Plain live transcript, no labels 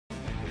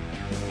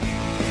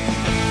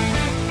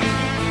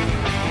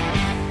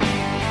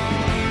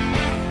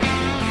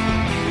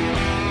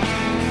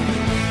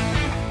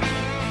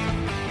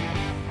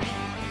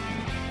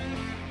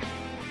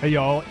Hey,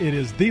 y'all, it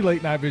is the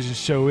Late Night Vision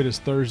Show. It is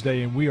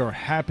Thursday, and we are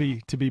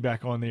happy to be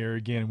back on the air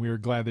again. We are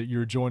glad that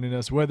you're joining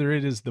us, whether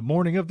it is the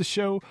morning of the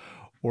show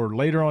or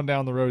later on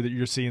down the road that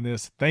you're seeing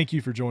this. Thank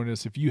you for joining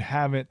us. If you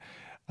haven't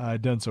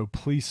done so,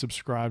 please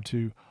subscribe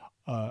to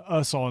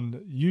us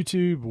on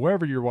YouTube.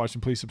 Wherever you're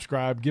watching, please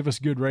subscribe. Give us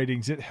good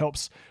ratings. It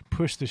helps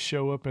push the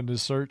show up into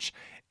search,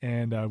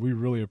 and we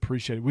really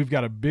appreciate it. We've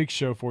got a big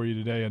show for you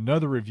today,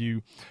 another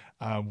review.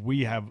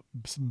 We have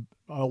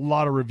a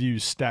lot of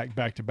reviews stacked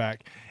back to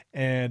back.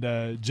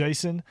 And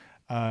Jason,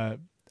 I'm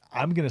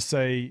going to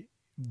say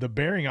the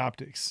Bering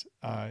Optics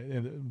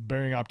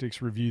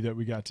review that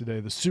we got today,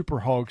 the Super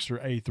Hogster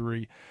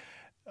A3,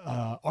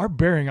 our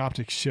Bering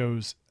Optics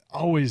shows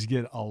always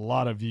get a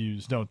lot of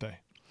views, don't they?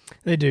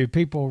 They do.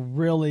 People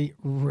really,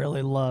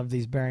 really love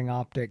these Bering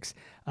Optics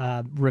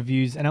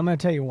reviews, and I'm going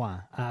to tell you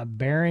why.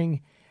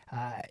 Bering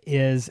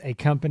is a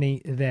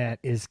company that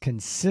is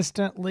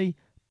consistently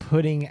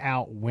putting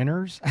out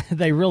winners.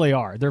 They really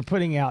are. They're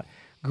putting out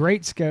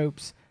great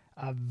scopes,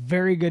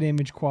 very good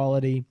image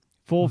quality,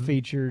 full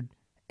featured,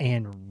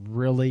 and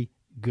really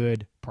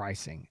good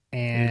pricing.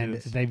 And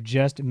they've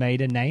just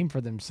made a name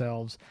for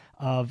themselves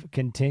of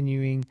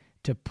continuing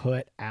to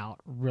put out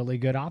really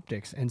good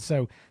optics. And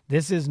so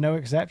this is no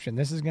exception.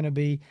 This is going to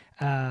be,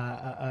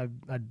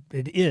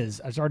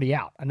 it's already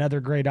out, another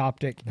great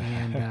optic.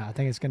 And I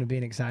think it's going to be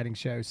an exciting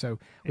show. So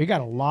we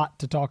got a lot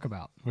to talk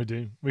about. We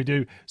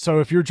do. So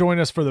if you're joining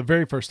us for the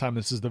very first time,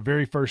 this is the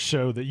very first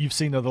show that you've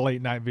seen of the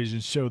Late Night Vision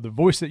Show. The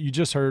voice that you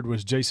just heard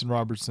was Jason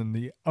Robertson,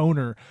 the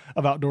owner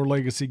of Outdoor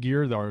Legacy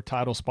Gear, our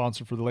title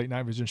sponsor for the Late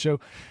Night Vision Show.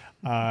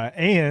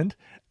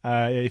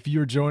 If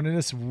you're joining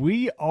us,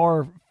 we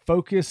are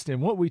focused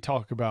in what we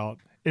talk about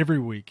every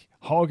week,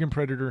 hog and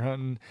predator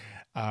hunting.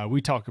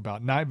 We talk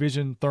about night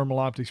vision, thermal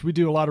optics. We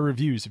do a lot of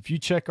reviews. If you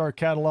check our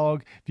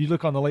catalog, if you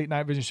look on the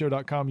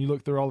latenightvision.show.com, you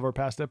look through all of our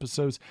past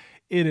episodes,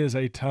 it is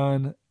a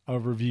ton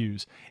of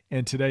reviews.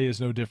 And today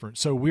is no different.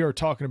 So we are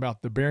talking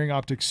about the Bering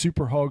Optics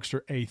Super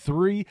Hogster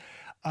A3.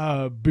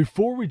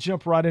 Before we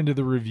jump right into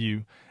the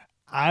review,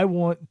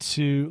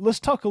 let's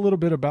talk a little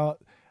bit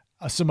about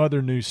some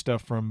other new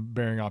stuff from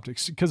Bering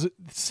Optics, because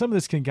some of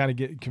this can kind of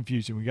get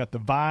confusing. We got the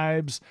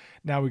Vibes,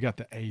 now we got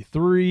the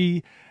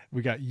A3,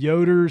 we got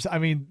Yoders. I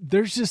mean,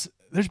 there's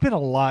been a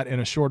lot in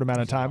a short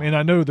amount of time, and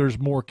I know there's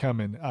more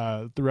coming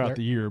throughout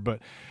the year. But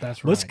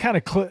that's right. Let's kind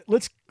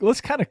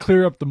of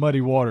clear up the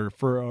muddy water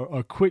for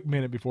a quick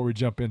minute before we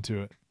jump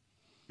into it.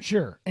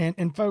 Sure.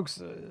 And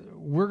folks,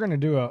 we're going to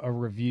do a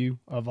review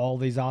of all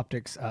these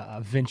optics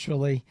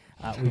eventually.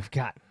 We've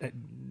got,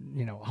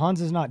 Hans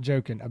is not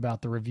joking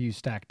about the reviews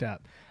stacked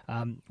up.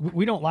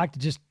 We don't like to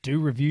just do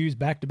reviews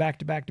back to back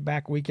to back to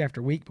back week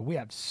after week, but we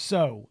have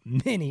so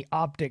many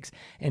optics,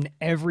 and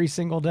every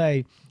single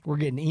day we're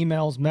getting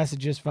emails,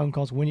 messages, phone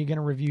calls. When are you going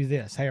to review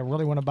this? Hey, I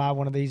really want to buy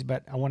one of these,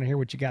 but I want to hear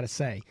what you got to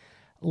say.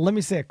 Let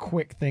me say a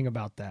quick thing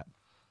about that.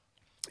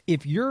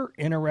 If you're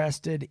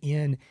interested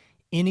in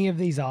any of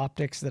these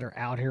optics that are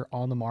out here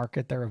on the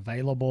market, they're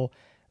available,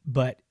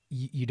 but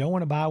you don't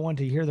want to buy one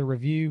to hear the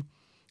review,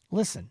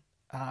 listen,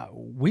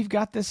 we've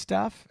got this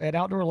stuff at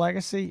Outdoor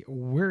Legacy.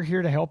 We're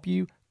here to help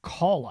you.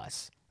 Call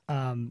us.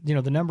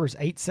 The number is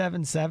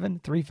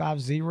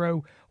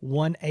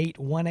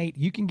 877-350-1818.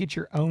 You can get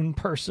your own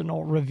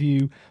personal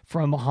review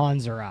from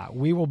Hans or I.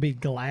 We will be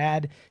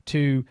glad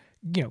to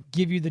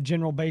give you the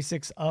general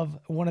basics of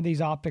one of these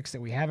optics that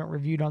we haven't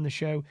reviewed on the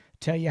show,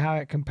 tell you how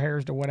it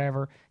compares to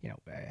whatever,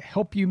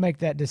 help you make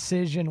that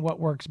decision, what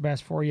works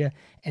best for you,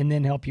 and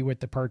then help you with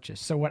the purchase.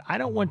 So what I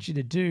don't want you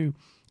to do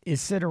is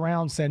sit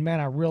around saying, man,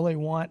 I'm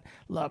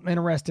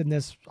interested in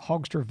this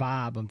Hogster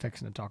Vibe I'm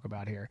fixing to talk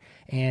about here.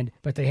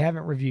 But they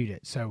haven't reviewed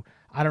it. So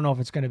I don't know if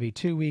it's going to be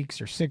 2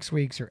 weeks or 6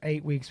 weeks or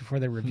 8 weeks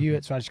before they review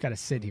it. So I just got to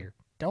sit here.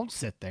 Don't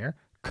sit there.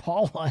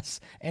 Call us,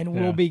 and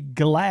we'll be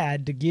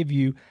glad to give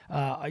you,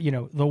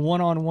 the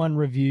one-on-one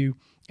review,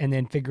 and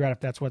then figure out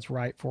if that's what's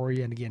right for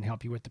you, and again,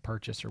 help you with the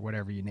purchase or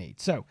whatever you need.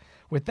 So,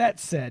 with that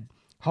said,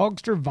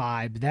 Hogster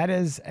Vibe, that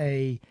is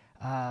a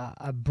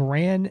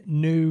brand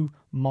new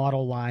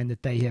model line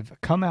that they have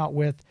come out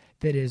with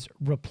that is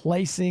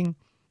replacing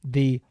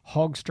the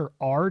Hogster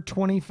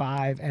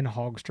R25 and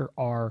Hogster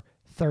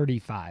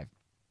R35.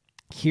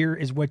 Here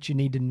is what you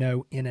need to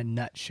know in a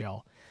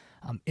nutshell.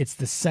 It's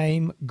the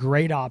same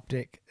great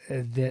optic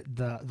that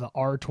the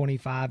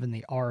R25 and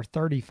the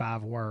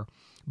R35 were,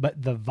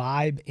 but the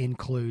Vibe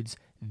includes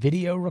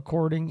video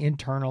recording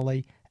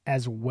internally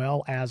as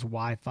well as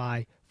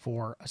Wi-Fi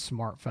for a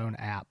smartphone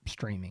app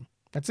streaming.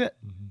 That's it.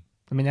 Mm-hmm.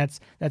 I mean, that's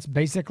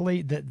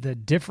basically the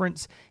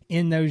difference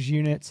in those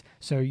units.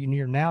 So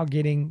you're now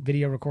getting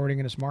video recording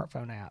in a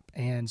smartphone app.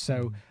 And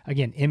so,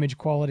 again, image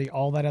quality,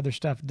 all that other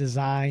stuff,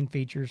 design,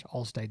 features,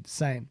 all stayed the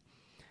same.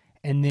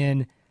 And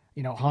then,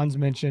 Hans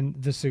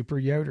mentioned the Super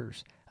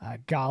Yoders.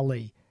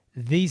 Golly,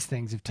 these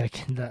things have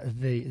taken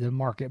the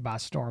market by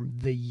storm.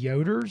 The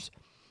Yoders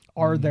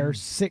are their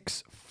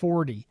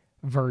 640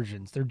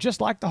 versions. They're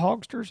just like the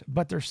Hogsters,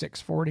 but they're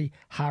 640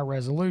 high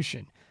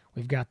resolution.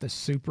 We've got the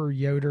Super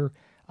Yoder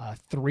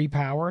 3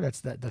 power.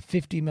 That's the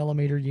 50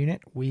 millimeter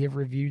unit. We have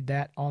reviewed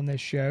that on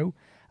this show.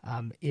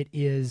 It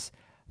is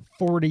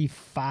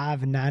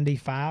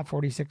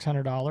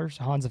 $4,600.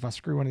 Hans, if I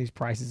screw one of these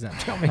prices up,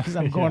 tell me because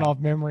I'm going off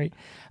memory.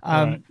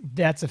 Right.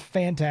 That's a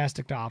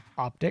fantastic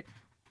optic.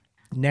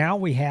 Now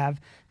we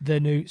have the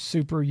new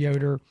Super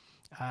Yoder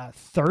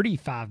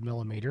 35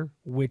 millimeter,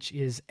 which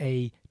is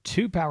a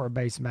 2 power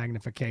base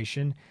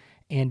magnification.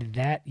 And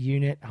that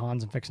unit,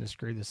 Hans, I'm fixing to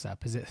screw this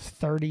up. Is it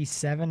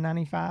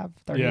 $3,795?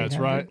 Yeah, it's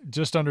right.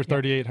 Just under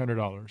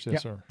 $3,800.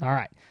 Yes, sir. All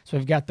right. So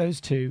we've got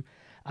those two.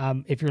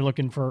 If you're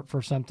looking for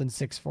something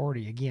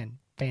 640, again,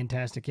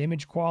 fantastic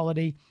image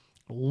quality.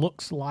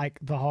 Looks like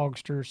the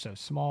Hogster, so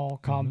small,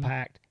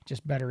 compact,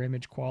 just better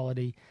image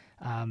quality.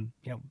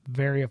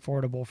 Very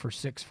affordable for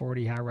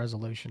 640 high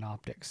resolution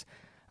optics.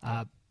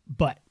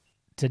 But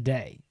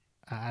today,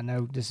 I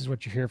know this is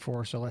what you're here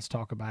for, so let's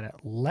talk about it.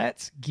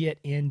 Let's get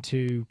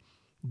into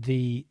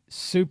the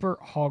Super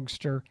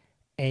Hogster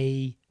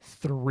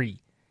A3.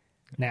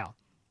 Now,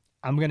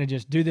 I'm going to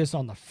just do this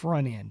on the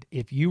front end.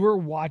 If you are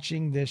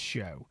watching this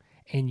show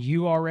and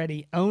you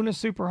already own a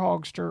Super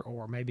Hogster,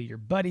 or maybe your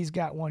buddy's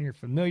got one, you're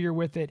familiar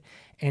with it,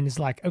 and it's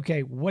like,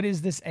 okay, what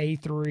is this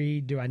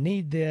A3? Do I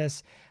need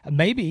this?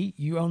 Maybe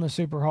you own a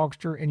Super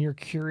Hogster and you're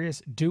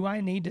curious, do I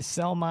need to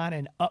sell mine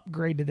and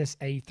upgrade to this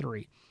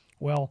A3?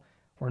 Well,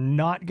 we're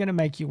not going to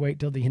make you wait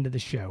till the end of the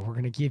show. We're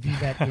going to give you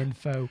that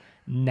info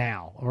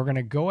now. We're going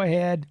to go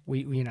ahead.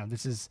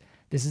 This is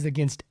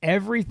against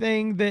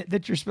everything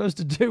that you're supposed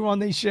to do on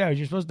these shows.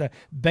 You're supposed to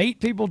bait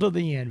people to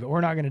the end, but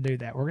we're not going to do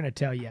that. We're going to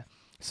tell you.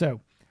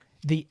 So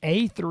the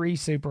A3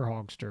 Super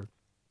Hogster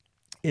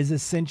is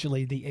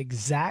essentially the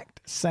exact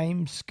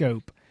same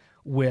scope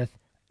with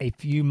a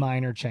few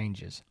minor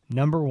changes.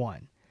 Number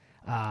one,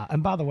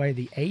 and by the way,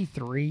 the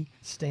A3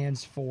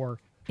 stands for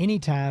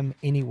anytime,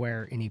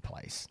 anywhere, any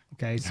place.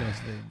 Okay, so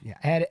it's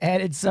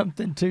added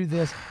something to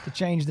this to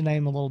change the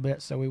name a little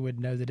bit so we would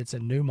know that it's a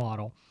new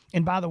model.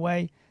 And by the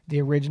way, the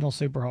original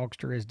Super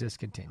Hogster is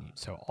discontinued.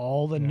 So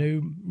all the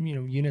new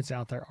units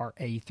out there are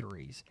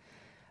A3s.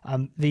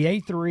 The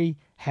A3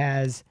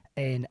 has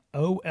an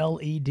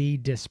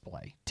OLED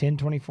display,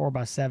 1024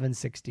 by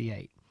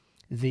 768.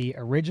 The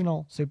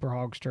original Super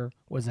Hogster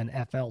was an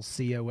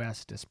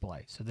FLCOS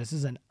display. So this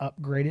is an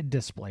upgraded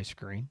display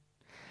screen.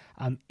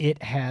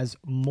 It has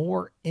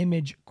more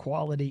image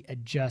quality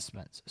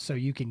adjustments. So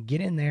you can get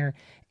in there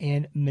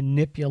and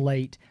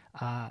manipulate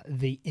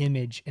the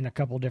image in a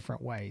couple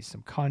different ways.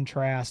 Some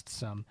contrast,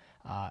 some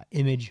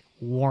image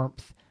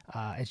warmth.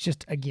 It's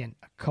just, again,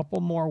 a couple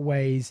more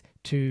ways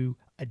to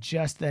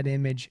adjust that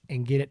image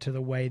and get it to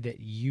the way that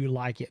you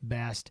like it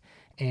best,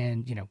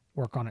 and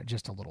work on it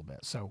just a little bit.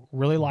 So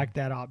really like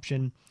that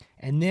option.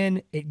 And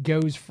then it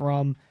goes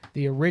from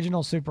the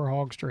original Super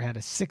Hogster had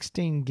a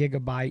 16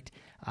 gigabyte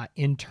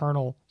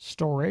internal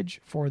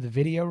storage for the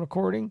video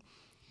recording.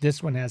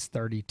 This one has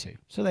 32.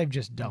 So they've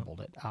just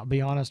doubled it. I'll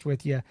be honest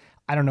with you,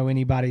 I don't know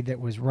anybody that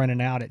was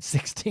running out at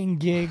 16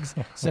 gigs.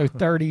 So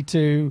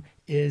 32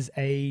 is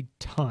a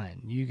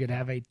ton. You could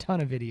have a ton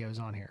of videos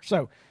on here.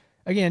 So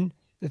again,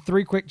 the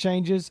 3 quick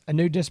changes: a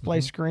new display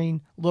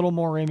screen, a little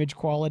more image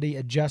quality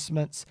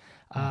adjustments,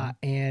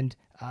 and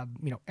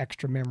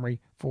extra memory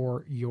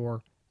for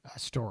your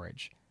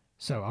storage.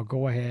 So I'll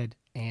go ahead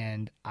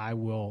and I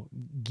will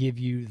give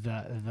you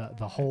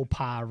the whole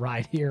pie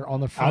right here on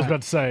the front. I was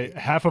about to say,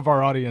 half of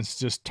our audience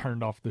just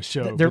turned off the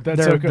show.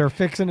 They're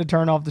fixing to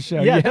turn off the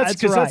show. Yeah,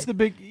 that's right. That's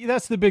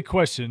the big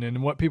question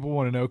and what people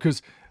want to know.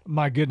 Because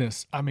my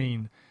goodness, I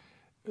mean,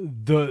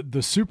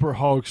 the Super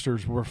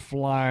Hogsters were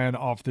flying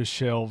off the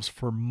shelves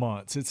for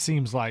months. It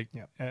seems like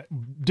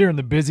during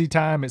the busy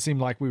time, it seemed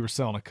like we were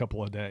selling a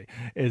couple a day.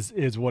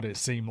 Is what it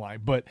seemed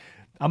like. But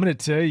I'm going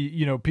to tell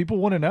you, people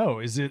want to know: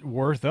 is it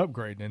worth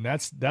upgrading? And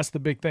that's the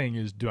big thing: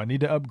 is do I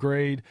need to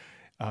upgrade?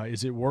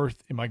 Is it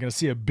worth? Am I going to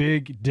see a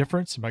big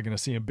difference? Am I going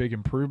to see a big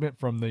improvement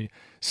from the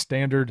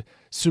standard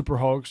Super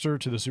Hogster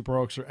to the Super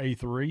Hogster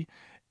A3?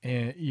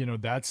 And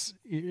that's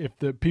if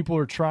the people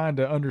are trying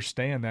to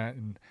understand that.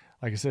 And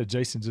like I said,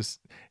 Jason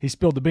he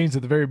spilled the beans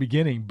at the very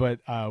beginning, but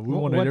we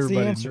wanted everybody.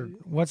 The answer?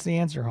 What's the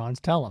answer,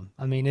 Hans? Tell them.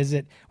 I mean, is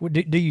it?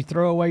 Do you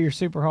throw away your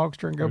Super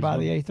Hogster and go buy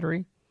the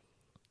A3?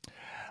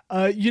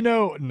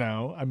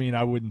 No. I mean,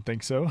 I wouldn't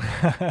think so.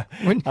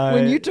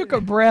 when you took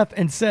a breath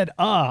and said,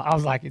 I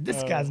was like,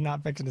 this guy's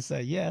not fixing to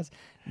say yes.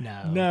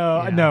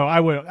 No, I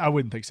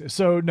wouldn't think so.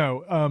 So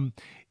no,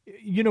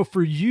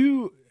 for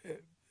you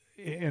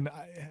and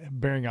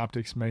Bering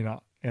Optics may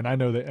not, and I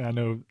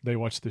know they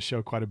watch the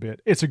show quite a bit.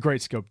 It's a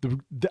great scope.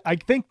 I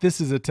think this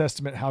is a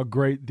testament how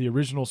great the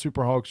original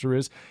Super Hogster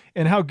is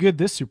and how good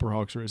this Super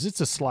Hogster is.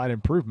 It's a slight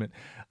improvement,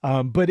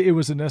 but it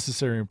was a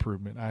necessary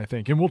improvement, I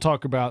think. And we'll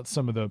talk about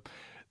some of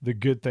the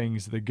good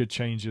things, the good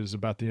changes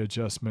about the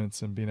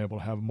adjustments and being able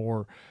to have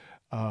more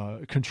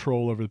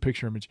control over the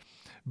picture image.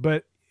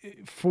 But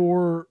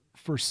for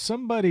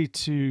somebody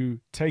to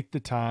take the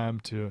time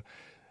to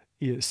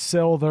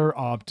sell their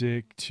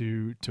optic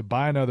to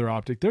buy another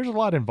optic, there's a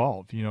lot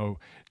involved.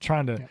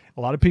 Trying to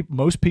a lot of people,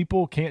 most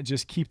people can't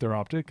just keep their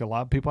optic. A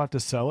lot of people have to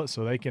sell it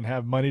so they can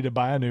have money to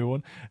buy a new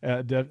one.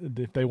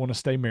 If they want to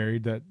stay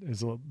married, that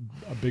is a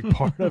big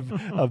part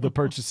of the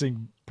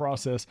purchasing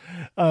process.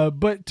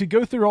 But to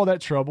go through all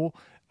that trouble,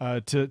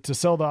 to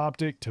sell the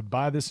optic, to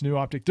buy this new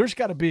optic, there's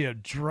got to be a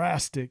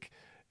drastic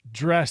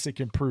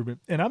improvement.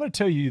 And I'm going to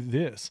tell you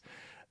this.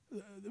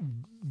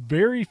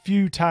 Very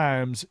few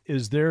times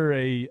is there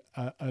a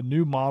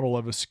new model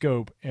of a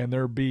scope and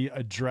there be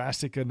a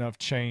drastic enough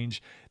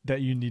change that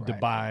you need to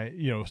buy,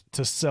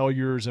 to sell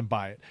yours and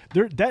buy it.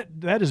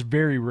 That is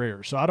very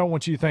rare. So I don't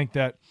want you to think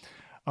that,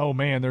 oh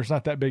man, there's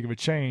not that big of a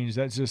change.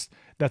 That's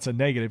a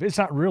negative. It's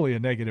not really a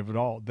negative at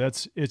all.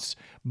 It's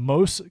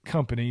most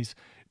companies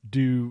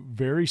do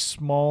very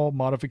small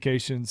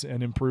modifications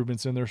and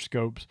improvements in their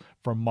scopes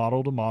from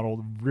model to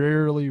model.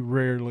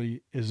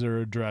 Rarely is there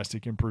a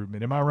drastic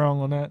improvement. Am I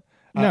wrong on that?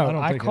 No,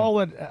 I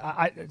call it,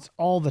 it's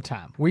all the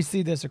time. We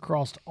see this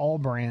across all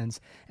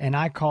brands, and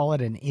I call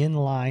it an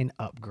inline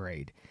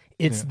upgrade.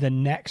 It's the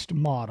next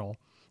model.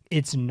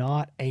 It's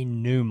not a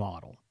new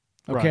model.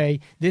 Okay.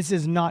 Right. This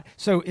is not.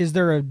 So is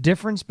there a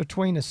difference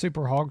between a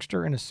Super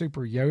Hogster and a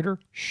Super Yoder?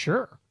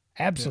 Sure.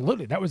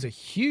 Absolutely. Yeah. That was a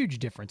huge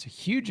difference, a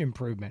huge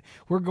improvement.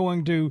 We're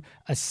going to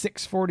a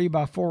 640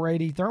 by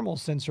 480 thermal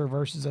sensor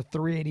versus a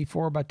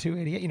 384 by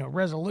 288,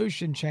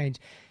 resolution change.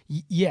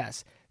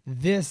 Yes,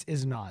 this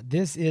is not.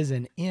 This is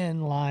an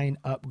inline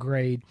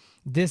upgrade.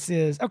 This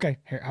is, okay,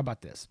 here, how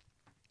about this?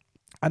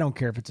 I don't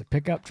care if it's a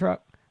pickup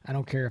truck. I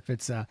don't care if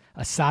it's a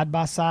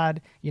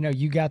side-by-side.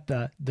 You got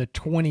the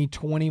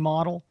 2020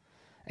 model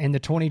and the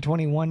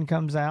 2021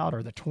 comes out,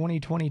 or the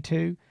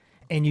 2022,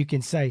 and you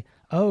can say,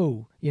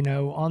 oh,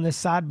 on this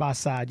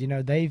side-by-side,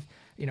 they've,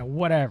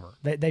 whatever.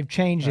 They've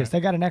changed this. They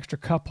got an extra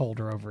cup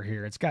holder over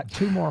here. It's got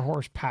 2 more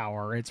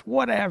horsepower. It's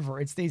whatever.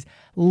 It's these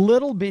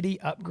little bitty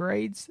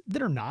upgrades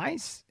that are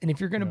nice. And if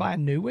you're going to buy a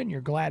new one,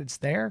 you're glad it's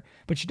there.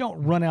 But you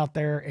don't run out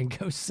there and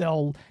go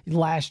sell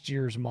last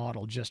year's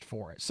model just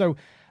for it. So,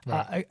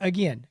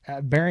 again,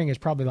 Bering is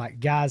probably like,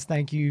 guys,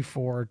 thank you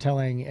for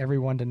telling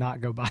everyone to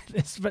not go buy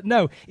this. But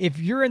no, if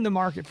you're in the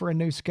market for a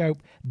new scope,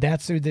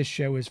 that's who this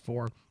show is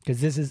for, because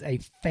this is a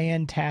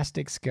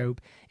fantastic scope.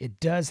 It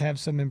does have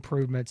some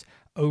improvements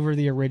over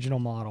the original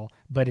model.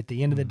 But at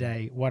the end of the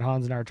day, what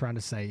Hans and I are trying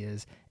to say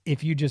is,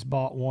 if you just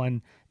bought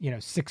one,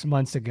 6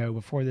 months ago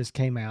before this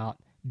came out,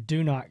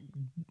 do not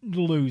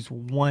lose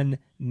 1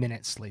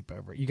 minute sleep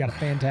over it. You got a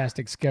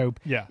fantastic scope.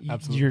 Yeah,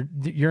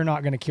 absolutely. You're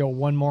not going to kill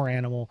one more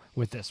animal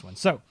with this one.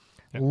 So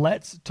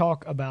let's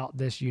talk about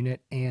this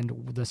unit and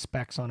the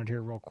specs on it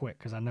here real quick,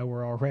 because I know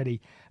we're already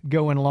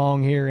going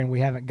long here and we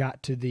haven't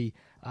got to the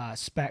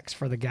specs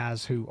for the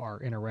guys who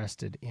are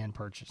interested in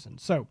purchasing.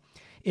 So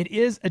it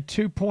is a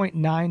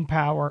 2.9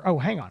 power. Oh,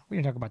 hang on. We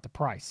didn't talk about the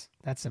price.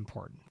 That's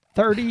important.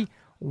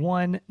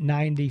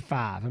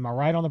 $31.95. Am I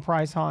right on the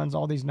price, Hans?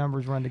 All these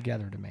numbers run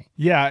together to me.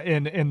 Yeah,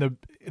 and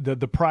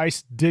the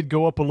price did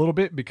go up a little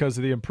bit because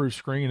of the improved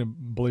screen,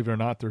 and believe it or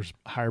not, there's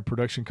higher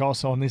production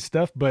costs on this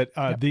stuff. But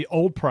the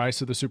old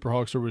price of the Super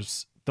Hogster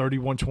was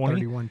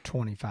 $31.20.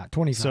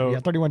 $25. So, yeah,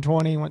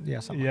 $31.20. Yeah,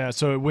 something. Yeah,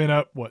 so it went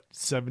up what,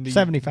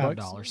 $75?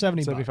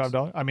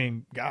 $75. I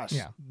mean, gosh,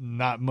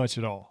 not much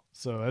at all.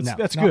 So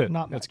that's good.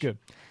 Not much. That's good.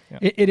 Yeah.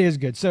 It is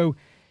good. So.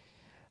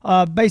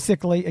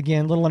 Basically,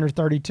 again, a little under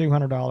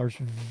 $3,200,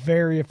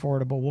 very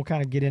affordable. We'll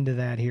kind of get into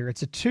that here.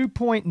 It's a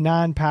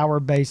 2.9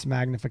 power base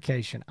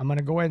magnification. I'm going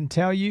to go ahead and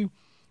tell you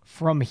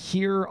from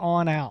here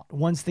on out,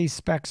 once these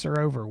specs are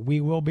over,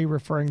 we will be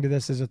referring to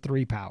this as a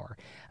 3 power.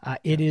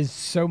 It is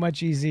so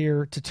much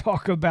easier to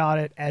talk about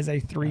it as a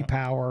 3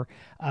 power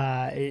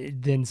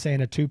than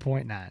saying a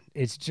 2.9.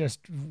 It's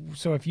just,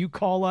 so if you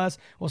call us,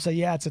 we'll say,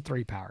 yeah, it's a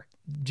 3 power.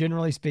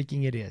 Generally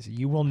speaking, it is.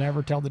 You will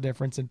never tell the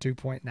difference in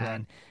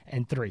 2.9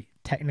 and 3.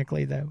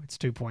 Technically, though, it's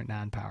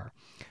 2.9 power.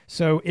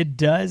 So it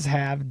does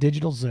have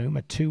digital zoom,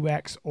 a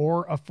 2x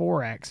or a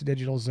 4x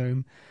digital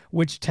zoom,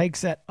 which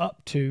takes it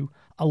up to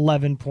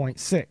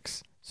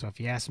 11.6. So if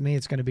you ask me,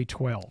 it's going to be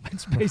 12.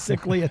 It's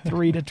basically a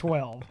 3 to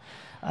 12.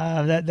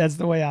 That's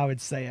the way I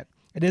would say it.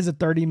 It is a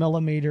 30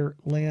 millimeter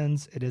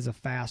lens. It is a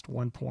fast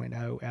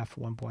 1.0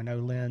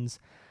 f1.0 lens.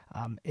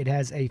 It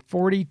has a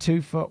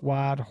 42-foot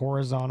wide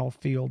horizontal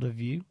field of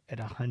view at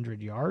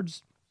 100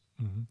 yards.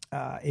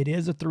 Mm-hmm. It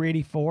is a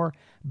 384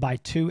 by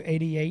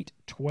 288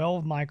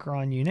 12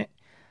 micron unit,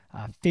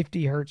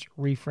 50 hertz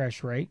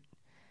refresh rate,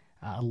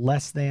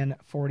 less than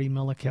 40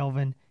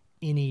 millikelvin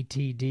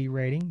NETD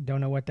rating.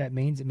 Don't know what that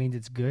means. It means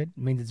it's good.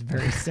 It means it's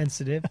very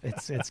sensitive.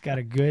 It's got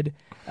a good,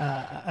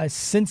 a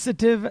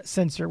sensitive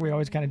sensor. We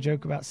always kind of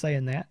joke about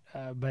saying that,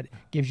 but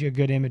gives you a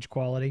good image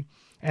quality.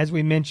 As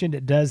we mentioned,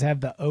 it does have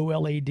the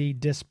OLED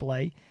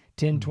display,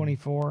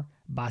 1024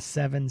 by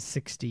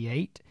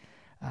 768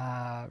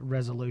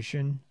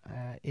 resolution.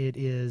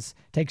 It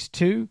takes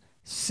 2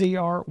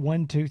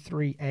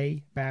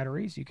 CR123A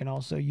batteries. You can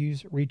also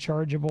use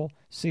rechargeable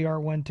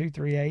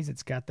CR123As.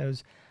 It's got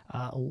those,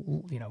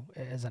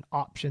 as an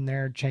option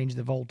there. Change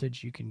the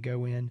voltage. You can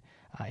go in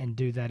and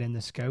do that in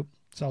the scope.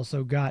 It's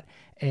also got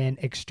an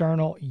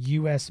external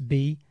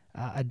USB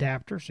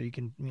adapter, so you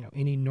can,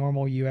 any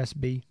normal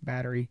USB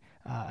battery,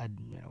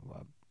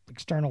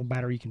 external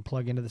battery you can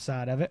plug into the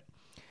side of it.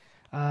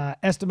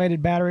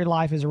 Estimated battery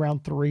life is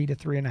around 3 to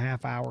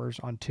 3.5 hours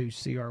on two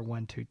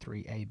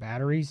CR123A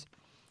batteries.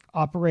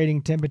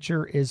 Operating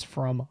temperature is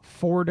from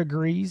 4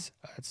 degrees.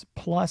 It's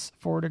plus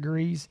 4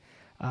 degrees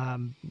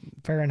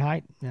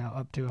Fahrenheit,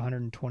 up to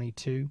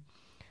 122.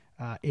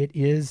 It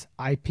is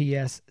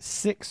IPS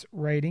 6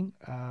 rating,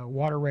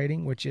 water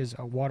rating, which is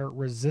a water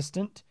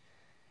resistant.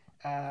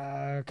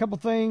 A couple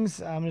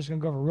things I'm just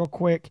going to go over real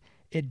quick.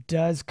 It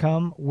does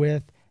come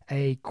with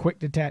a quick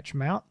detach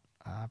mount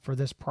for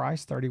this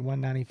price,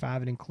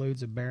 $31.95. It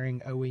includes a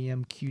Bering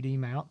OEM QD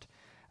mount.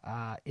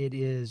 It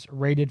is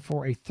rated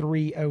for a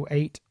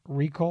 308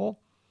 recoil.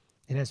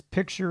 It has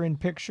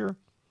picture-in-picture.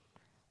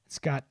 It's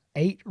got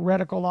 8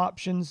 reticle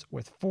options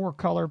with 4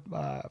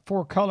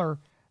 color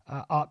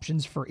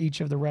options for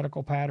each of the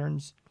reticle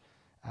patterns.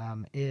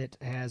 It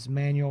has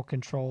manual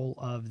control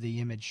of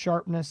the image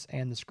sharpness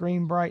and the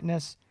screen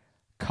brightness,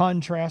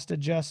 contrast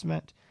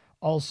adjustment,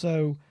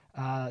 also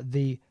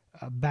the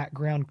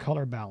background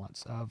color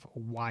balance of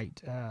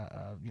white,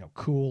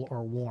 cool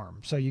or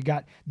warm. So you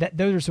got that.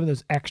 Those are some of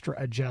those extra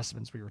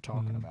adjustments we were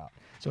talking about.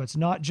 So it's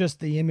not just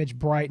the image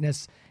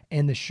brightness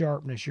and the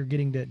sharpness. You're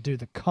getting to do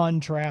the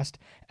contrast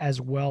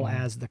as well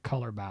as the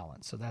color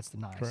balance. So that's the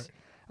nice.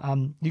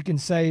 You can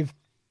save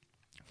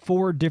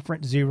 4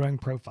 different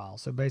zeroing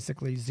profiles. So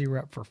basically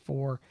zero up for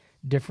 4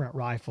 different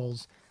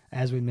rifles.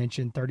 As we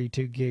mentioned,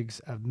 32 gigs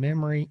of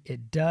memory.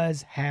 It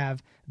does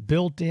have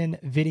built-in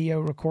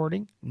video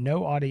recording,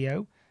 no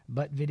audio,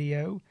 but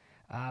video.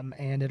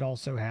 And it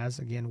also has,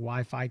 again,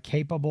 Wi-Fi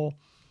capable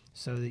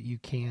so that you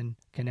can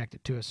connect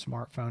it to a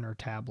smartphone or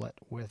tablet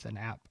with an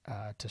app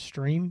to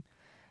stream.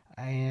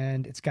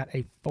 And it's got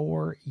a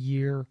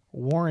 4-year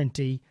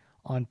warranty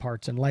on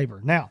parts and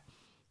labor. Now,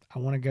 I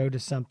want to go to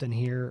something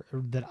here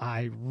that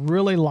I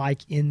really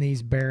like in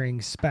these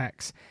Bering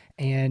specs.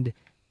 And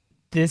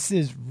this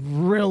is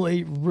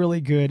really,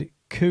 really good.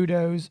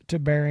 Kudos to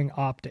Bering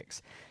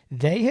Optics.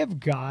 They have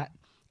got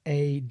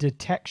a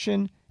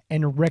detection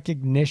and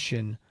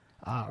recognition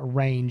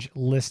range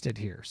listed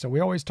here. So we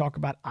always talk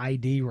about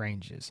ID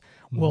ranges.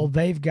 Well,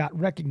 they've got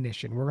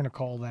recognition. We're going to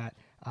call that,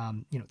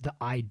 the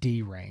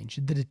ID range.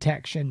 The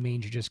detection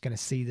means you're just going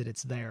to see that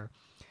it's there.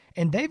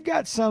 And they've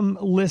got some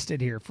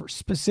listed here for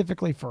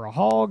specifically for a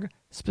hog,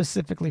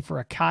 specifically for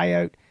a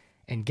coyote.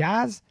 And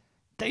guys,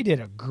 they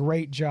did a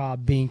great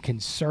job being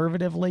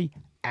conservatively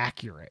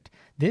accurate.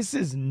 This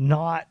is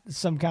not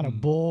some kind of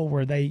bull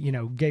where they,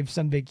 gave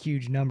some big,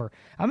 huge number.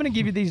 I'm going to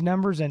give you these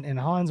numbers, and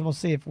Hans, we'll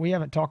see if we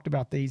haven't talked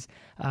about these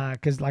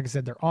because, like I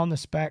said, they're on the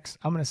specs.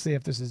 I'm going to see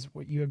if this is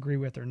what you agree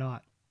with or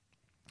not.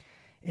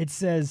 It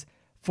says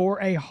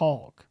for a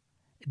hog,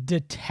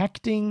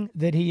 detecting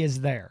that he is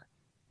there,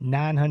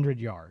 900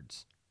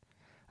 yards.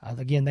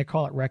 Again, they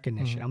call it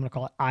recognition. I'm going to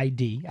call it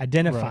ID,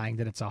 identifying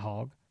that it's a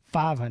hog,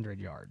 500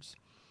 yards.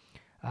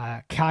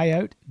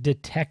 Coyote,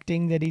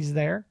 detecting that he's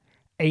there,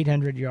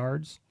 800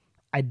 yards.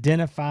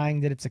 Identifying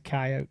that it's a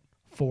coyote,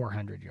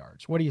 400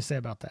 yards. What do you say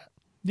about that?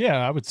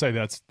 Yeah, I would say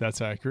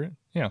that's accurate.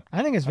 Yeah,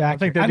 I think it's accurate. I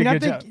think they did a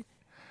good job.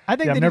 I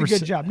think they did a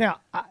good job. Now,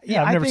 I've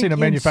never seen a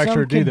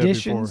manufacturer do that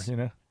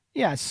before.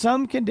 Yeah,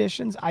 some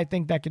conditions, I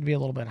think that could be a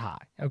little bit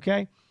high.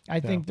 Okay, I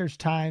think there's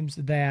times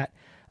that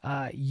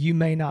you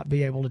may not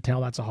be able to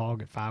tell that's a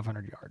hog at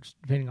 500 yards,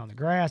 depending on the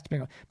grass.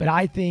 But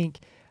I think,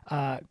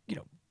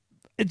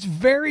 it's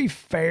very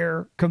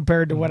fair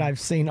compared to what I've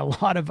seen a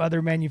lot of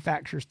other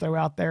manufacturers throw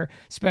out there,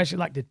 especially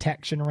like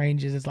detection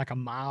ranges. It's like a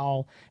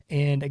mile.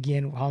 And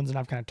again, Hans and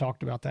I've kind of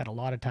talked about that. A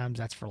lot of times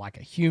that's for like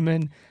a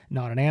human,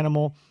 not an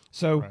animal.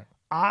 So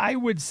I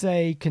would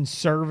say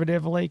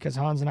conservatively, because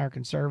Hans and I are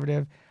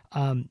conservative,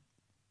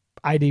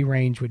 ID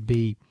range would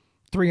be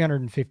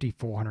 350,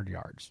 400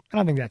 yards. And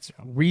I think that's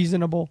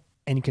reasonable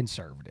and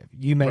conservative.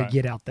 You may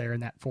get out there in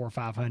that 400 or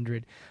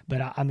 500,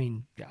 but I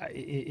mean,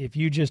 if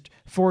you just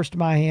forced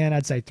my hand,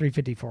 I'd say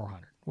 350,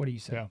 400. What do you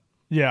say?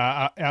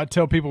 Yeah. I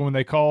tell people when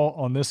they call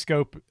on this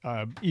scope,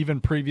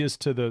 even previous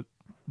to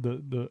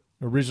the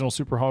original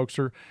Super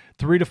Hogster,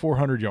 300 to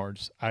 400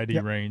 yards ID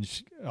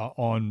range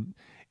and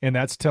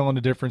that's telling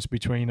the difference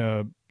between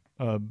a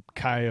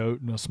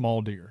coyote and a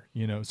small deer,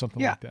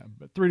 something like that.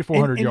 But 300 to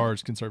 400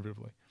 yards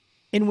conservatively.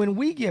 And when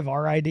we give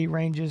our ID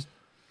ranges,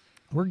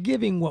 we're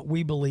giving what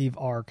we believe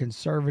are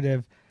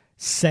conservative,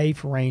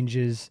 safe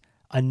ranges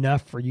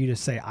enough for you to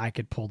say, I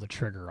could pull the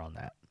trigger on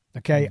that.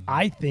 Okay.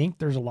 I think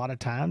there's a lot of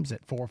times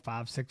at 400,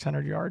 500,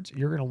 600 yards,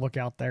 you're going to look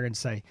out there and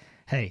say,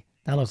 hey,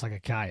 that looks like a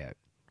coyote,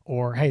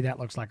 or hey, that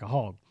looks like a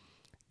hog.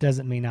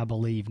 Doesn't mean I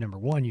believe, number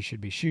one, you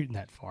should be shooting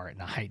that far at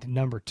night.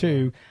 Number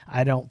two,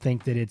 I don't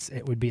think that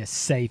it would be a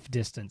safe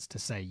distance to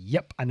say,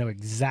 yep, I know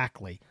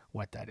exactly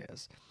what that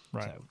is.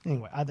 Right. So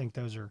anyway, I think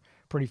those are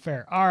pretty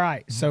fair. All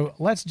right, so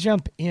let's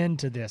jump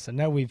into this. I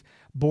know we've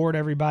bored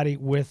everybody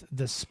with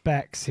the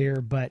specs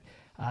here, but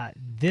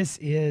this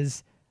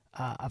is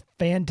a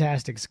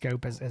fantastic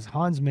scope. As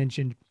Hans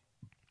mentioned,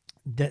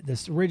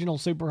 This original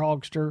Super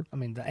Hogster, I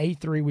mean, the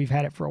A3, we've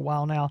had it for a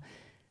while now.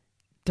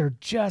 They're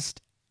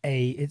just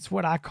it's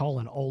what I call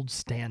an old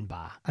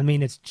standby. I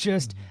mean, it's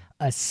just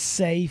a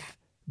safe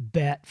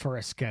bet for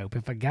a scope.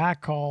 If a guy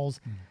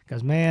calls,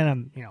 because man,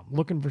 I'm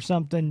looking for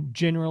something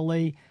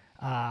generally,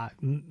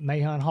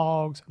 may hunt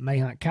hogs, may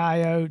hunt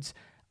coyotes.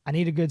 I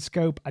need a good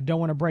scope. I don't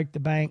want to break the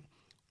bank.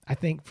 I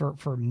think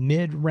for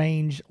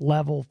mid-range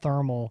level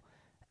thermal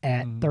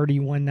at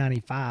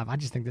 $31.95, I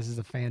just think this is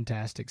a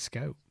fantastic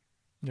scope.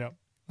 Yep,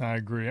 I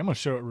agree. I'm gonna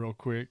show it real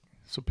quick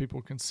so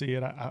people can see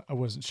it. I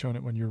wasn't showing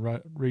it when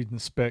you're reading the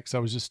specs. I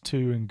was just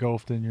too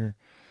engulfed in your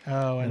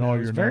and all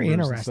it's your very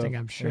numbers and interesting. stuff.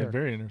 I'm sure. Yeah,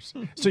 very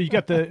interesting. So you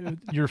got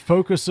your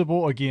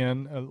focusable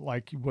again,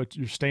 like what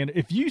your standard.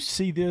 If you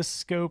see this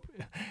scope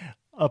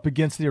up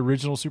against the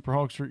original Super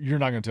Hogster, you're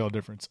not going to tell a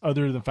difference,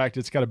 other than the fact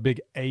it's got a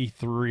big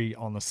A3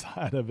 on the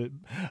side of it.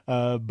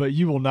 But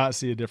you will not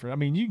see a difference. I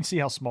mean, you can see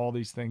how small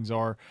these things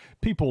are.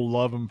 People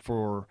love them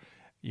for,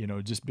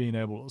 just being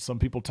able. Some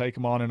people take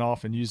them on and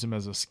off and use them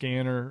as a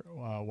scanner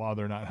while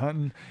they're not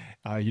hunting.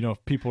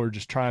 If people are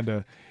just trying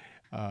to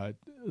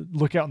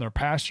look out in their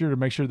pasture to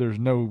make sure there's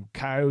no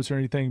coyotes or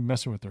anything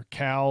messing with their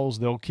cows,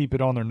 they'll keep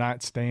it on their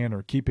nightstand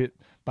or keep it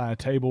by a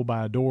table,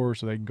 by a door,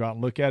 so they can go out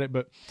and look at it.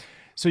 But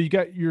so you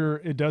got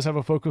it does have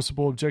a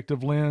focusable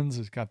objective lens.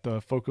 It's got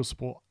the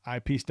focusable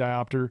eyepiece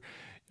diopter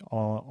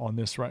on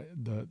this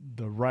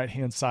the right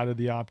hand side of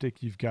the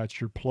optic. You've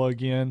got your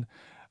plug-in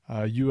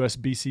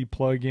USB-C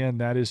plug-in.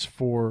 That is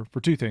for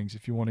two things.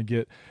 If you want to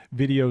get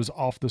videos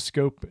off the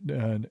scope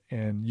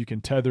and you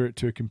can tether it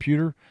to a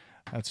computer,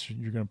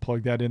 you're going to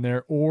plug that in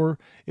there, or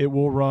it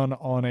will run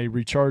on a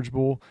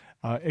rechargeable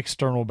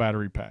external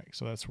battery pack.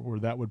 So that's where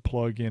that would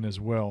plug in as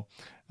well.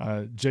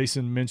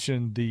 Jason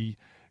mentioned the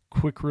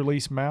quick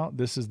release mount.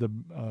 This is the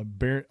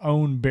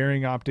own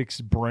Bering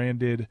Optics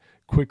branded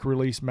quick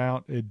release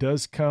mount. It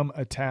does come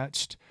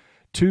attached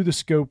to the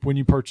scope when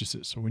you purchase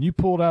it. So when you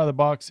pull it out of the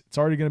box, it's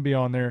already going to be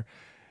on there.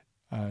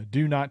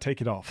 Do not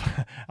take it off.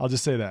 I'll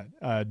just say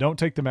that. Don't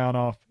take the mount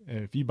off.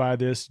 If you buy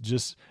this,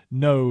 just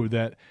know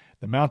that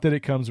the mount that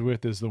it comes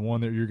with is the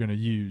one that you're going to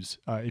use.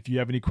 If you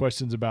have any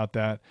questions about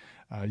that,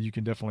 you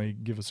can definitely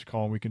give us a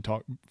call and we can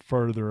talk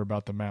further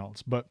about the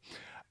mounts. But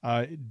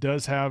it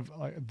does have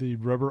the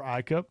rubber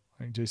eye cup,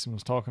 like Jason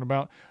was talking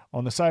about.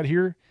 On the side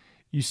here,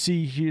 you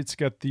see here it's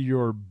got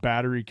your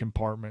battery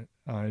compartment.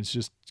 It's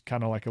just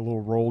kind of like a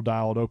little roll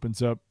dial. It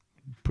opens up,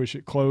 push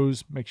it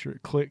close, make sure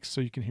it clicks so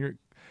you can hear it,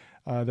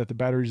 that the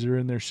batteries are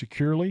in there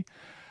securely.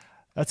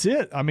 That's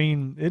it. I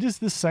mean, it is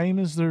the same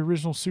as the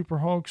original Super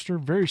Hogster.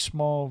 Very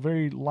small,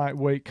 very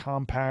lightweight,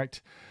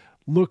 compact.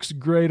 Looks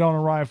great on a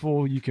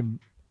rifle. You can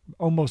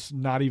almost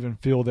not even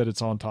feel that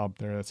it's on top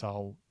there. That's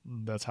how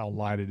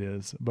light it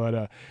is.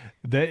 But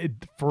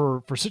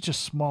for such a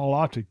small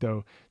optic,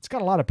 though, it's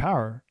got a lot of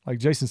power. Like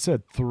Jason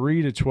said,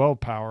 3 to 12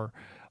 power.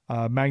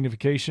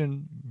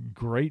 Magnification,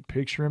 great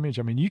picture image.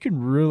 I mean, you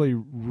can really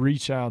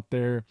reach out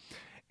there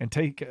and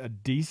take a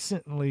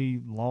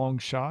decently long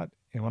shot.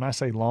 And when I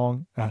say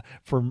long,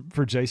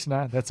 for Jason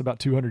and I, that's about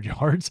 200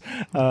 yards.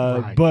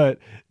 Right.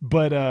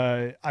 But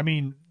I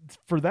mean,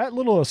 for that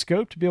little a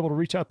scope to be able to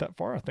reach out that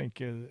far, I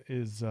think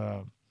is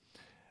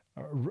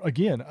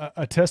again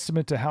a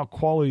testament to how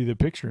quality the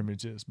picture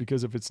image is.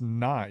 Because if it's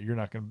not, you're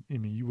not going to. I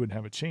mean, you wouldn't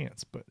have a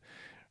chance. But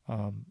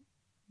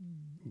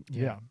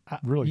yeah,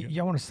 really good.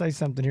 I want to say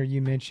something here.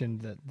 You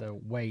mentioned the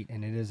weight,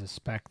 and it is a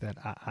spec that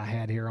I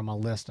had here on my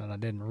list and I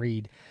didn't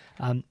read.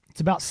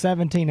 It's about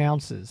 17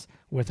 ounces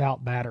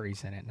without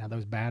batteries in it. Now,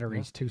 those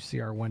batteries, 2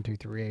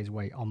 CR123As,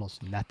 weigh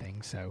almost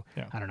nothing. So,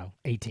 I don't know,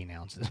 18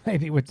 ounces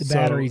maybe with the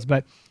batteries.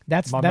 But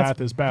that's math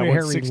is bad.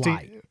 Very 16,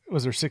 light.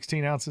 Was there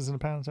 16 ounces in a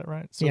pound? Is that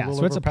right? So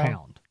so it's a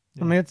pound.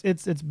 Yeah. I mean,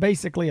 it's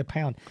basically a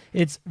pound.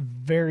 It's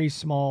very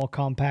small,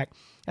 compact.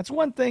 That's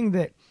one thing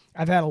that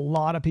I've had a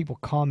lot of people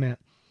comment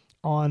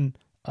on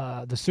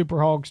the Super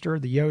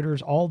Hogster, the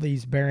Yoders, all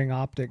these Bering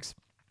optics,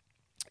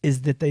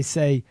 is that they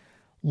say,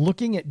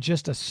 looking at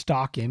just a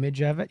stock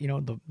image of it,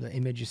 the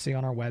image you see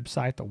on our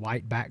website, the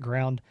white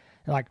background,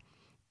 like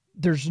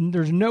there's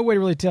no way to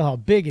really tell how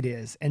big it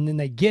is. And then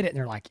they get it and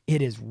they're like,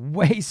 it is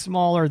way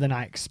smaller than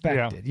I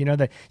expected.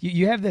 Yeah.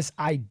 You have this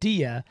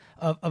idea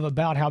of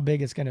about how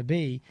big it's going to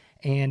be.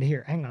 And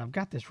here, hang on, I've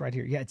got this right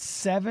here. Yeah, it's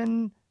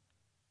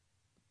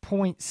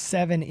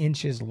 7.7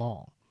 inches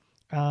long.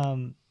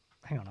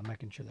 Hang on, I'm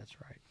making sure that's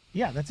right.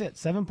 Yeah, that's it.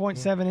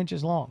 7.7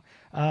 inches long.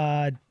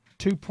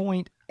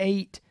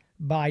 2.8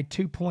 by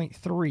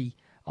 2.3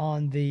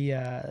 on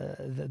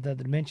the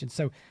dimensions.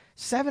 So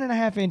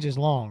 7.5 inches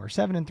long, or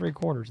 7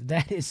 3/4.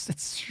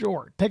 That's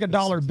short. Take a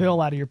dollar bill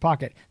out of your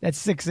pocket. That's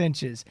 6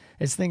 inches.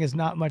 This thing is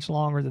not much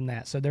longer than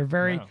that. So they're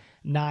very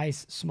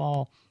nice,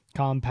 small,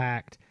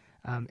 compact.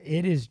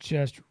 It is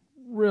just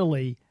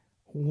really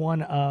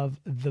one of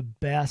the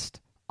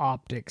best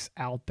optics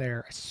out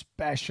there,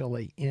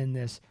 especially in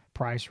this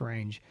price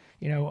range.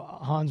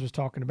 Hans was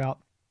talking about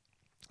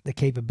the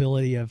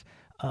capability of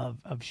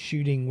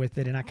shooting with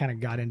it, and I kind of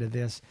got into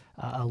this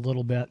a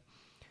little bit.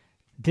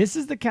 This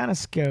is the kind of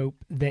scope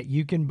that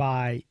you can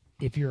buy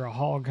if you're a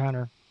hog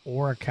hunter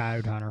or a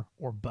coyote hunter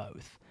or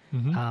both.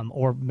 Mm-hmm.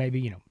 Or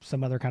maybe,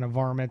 some other kind of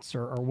varmints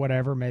or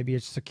whatever. Maybe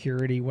it's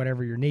security,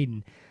 whatever you're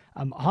needing.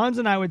 Hans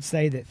and I would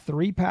say that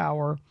 3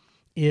 power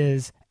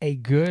is a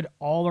good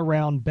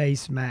all-around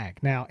base mag.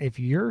 Now, if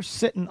you're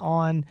sitting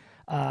on,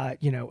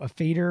 a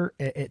feeder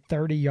at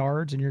 30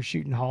 yards and you're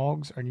shooting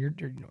hogs, and you're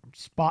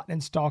spotting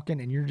and stalking,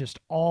 and you're just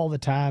all the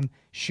time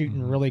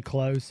shooting really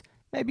close,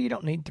 maybe you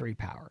don't need 3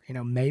 power.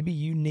 Maybe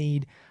you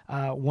need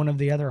one of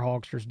the other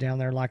hogsters down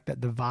there, like the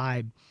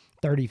Vibe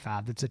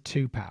 35. That's a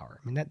 2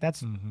 power. I mean,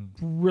 that's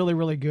really,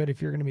 really good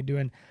if you're going to be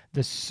doing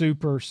the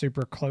super,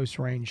 super close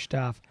range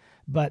stuff.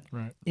 But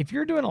if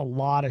you're doing a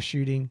lot of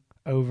shooting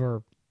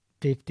over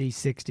 50,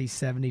 60,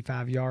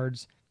 75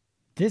 yards,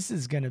 this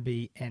is going to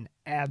be an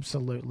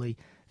absolutely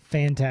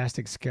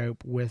fantastic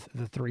scope with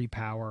the 3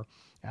 power.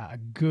 A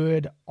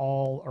good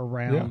all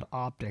around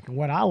optic. And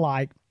what I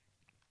like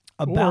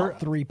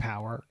about 3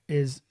 power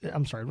is,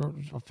 I'm sorry,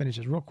 I'll finish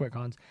this real quick,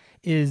 Hans,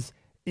 is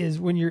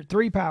when you're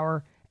 3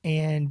 power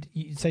and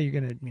you say you're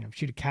going to,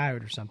 shoot a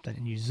coyote or something,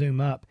 and you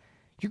zoom up,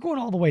 you're going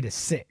all the way to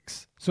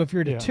 6. So if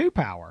you're at a 2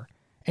 power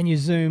and you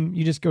zoom,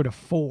 you just go to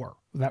 4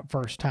 that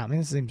first time. I mean,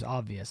 this seems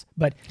obvious,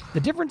 but the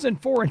difference in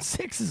 4 and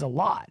 6 is a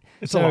lot.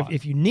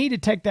 If you need to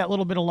take that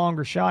little bit of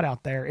longer shot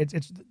out there,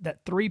 it's that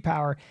 3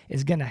 power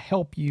is going to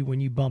help you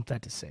when you bump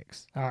that to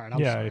 6. All right. I'm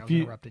sorry, I was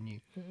interrupting you.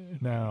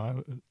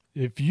 No,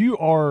 if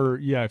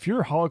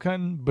you're hog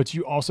hunting, but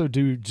you also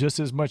do just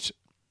as much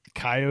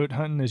coyote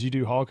hunting as you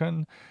do hog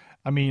hunting,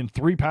 I mean,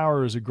 3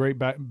 power is a great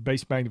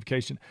base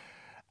magnification.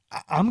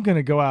 I'm going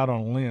to go out on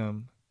a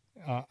limb.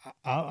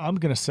 I'm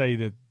going to say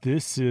that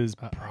this is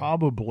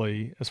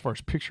probably, as far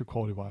as picture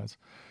quality wise,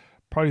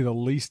 probably the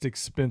least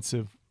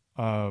expensive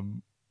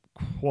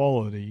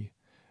quality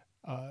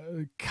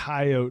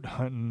coyote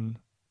hunting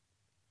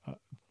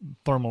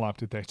thermal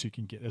optic that you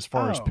can get as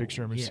far as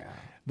picture image.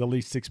 The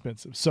least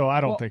expensive. So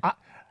I don't think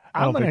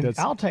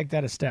I'll take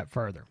that a step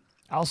further.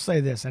 I'll say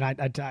this, and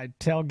I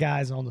tell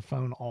guys on the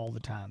phone all the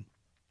time.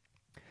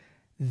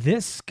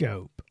 This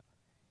scope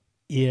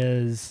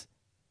it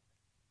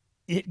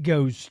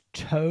goes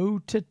toe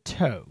to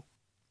toe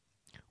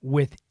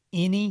with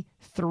any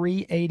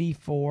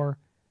 384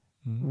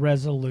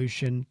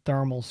 resolution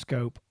thermal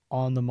scope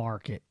on the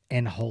market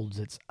and holds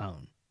its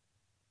own.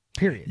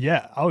 Period.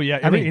 Yeah. Oh yeah.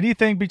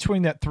 Anything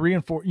between that $3,000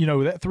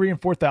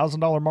 and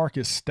 $4,000 mark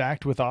is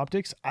stacked with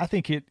optics. I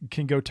think it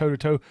can go toe to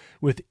toe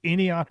with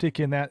any optic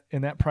in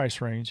that price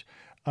range.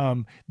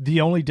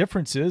 The only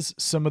difference is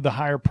some of the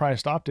higher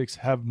priced optics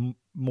have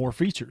more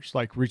features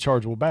like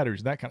rechargeable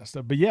batteries, that kind of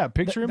stuff. But yeah,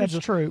 picture image.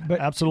 That's true.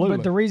 But absolutely.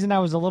 But the reason I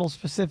was a little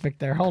specific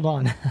there, hold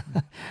on.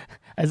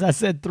 As I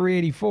said,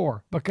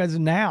 384, because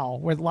now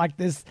with like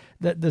this,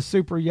 the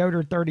Super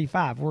Yoder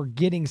 35, we're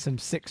getting some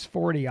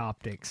 640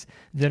 optics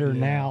that are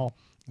now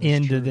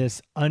into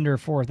this under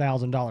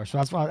 $4,000. So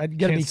that's why I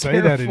got to be careful. Can't say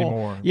that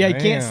anymore. Yeah, you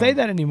can't say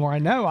that anymore. I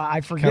know.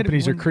 I forget.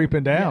 Companies are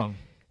creeping down.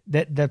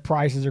 That the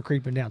prices are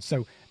creeping down.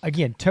 So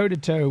again, toe to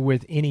toe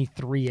with any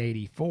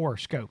 384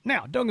 scope.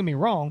 Now, don't get me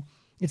wrong,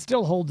 it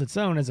still holds its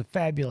own as a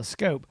fabulous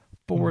scope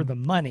for the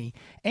money.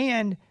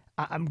 And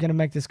I'm going to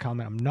make this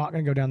comment. I'm not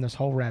going to go down this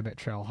whole rabbit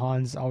trail.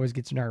 Hans always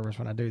gets nervous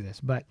when I do this.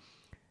 But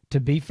to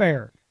be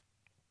fair,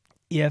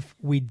 if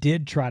we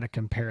did try to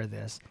compare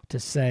this to,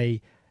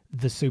 say,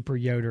 the Super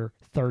Yoder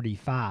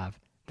 35,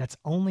 that's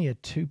only a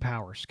 2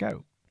 power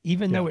scope.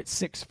 Even though it's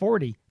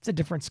 640, it's a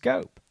different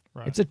scope.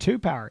 Right. It's a 2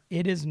 power.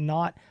 It is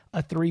not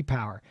a 3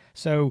 power.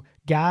 So,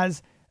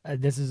 guys,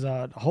 this is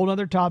a whole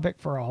other topic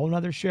for a whole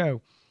nother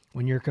show.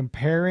 When you're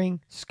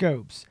comparing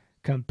scopes,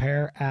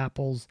 compare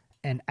apples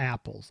and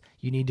apples.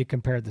 You need to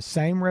compare the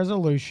same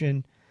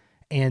resolution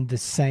and the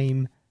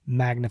same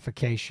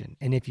magnification.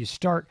 And if you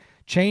start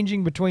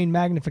changing between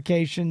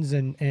magnifications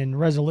and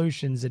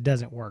resolutions, it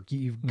doesn't work.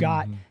 You've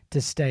got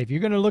to stay. If you're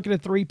going to look at a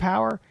 3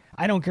 power,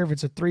 I don't care if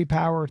it's a 3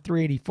 power,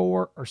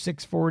 384, or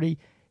 640.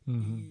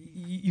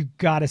 You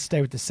got to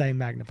stay with the same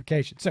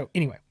magnification. So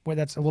anyway,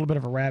 that's a little bit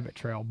of a rabbit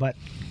trail, but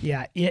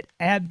yeah,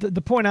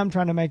 the point I'm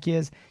trying to make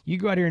is you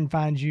go out here and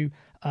find you,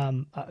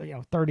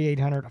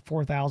 $3,800, a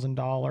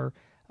 $4,000,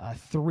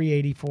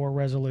 384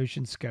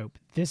 resolution scope.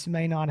 This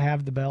may not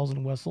have the bells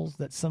and whistles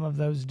that some of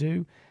those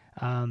do.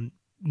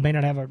 May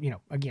not have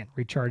again,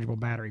 rechargeable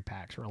battery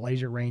packs or a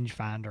laser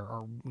rangefinder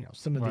or,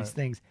 some of these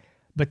things,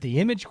 but the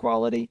image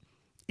quality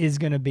is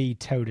going to be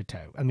toe to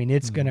toe. I mean,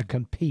 it's going to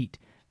compete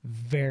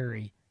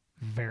very,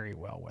 very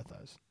well with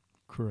us.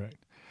 Correct.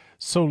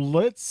 So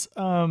let's,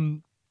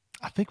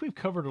 I think we've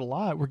covered a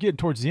lot. We're getting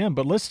towards the end,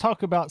 but let's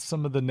talk about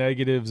some of the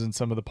negatives and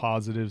some of the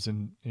positives,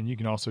 and you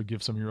can also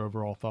give some of your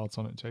overall thoughts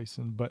on it,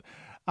 Jason. But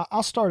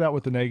I'll start out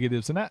with the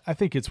negatives, and I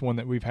think it's one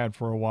that we've had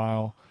for a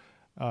while.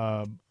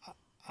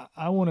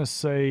 I want to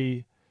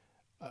say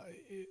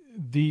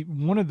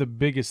one of the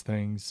biggest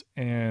things,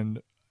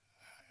 and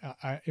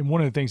one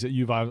of the things that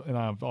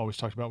I've always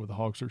talked about with the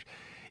Hogsters,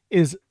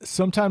 is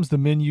sometimes the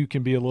menu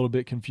can be a little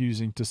bit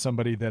confusing to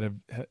somebody that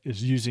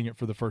is using it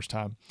for the first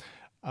time.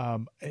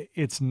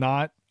 It's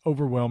not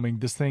overwhelming.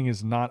 This thing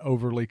is not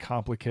overly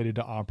complicated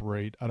to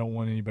operate. I don't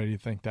want anybody to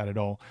think that at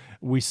all.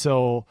 We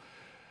sell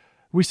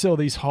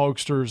these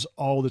Hogsters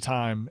all the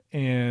time,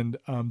 and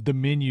the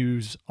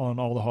menus on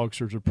all the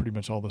Hogsters are pretty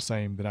much all the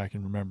same that I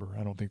can remember.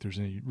 I don't think there's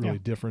any really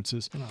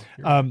differences.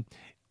 No,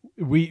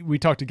 we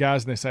talk to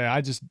guys and they say,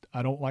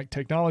 I don't like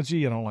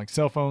technology. I don't like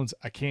cell phones.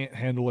 I can't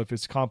handle if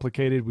it's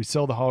complicated. We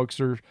sell the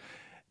Hogster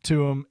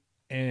to them,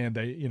 and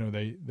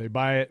they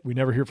buy it. We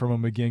never hear from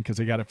them again because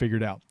they got it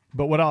figured out.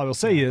 But what I will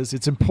say is,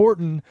 it's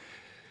important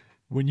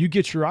when you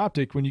get your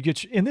optic,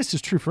 and this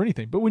is true for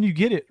anything, but when you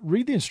get it,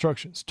 read the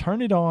instructions,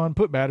 turn it on,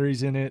 put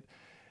batteries in it,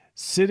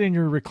 sit in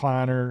your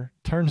recliner,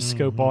 turn the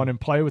scope on, and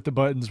play with the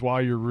buttons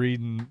while you're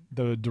reading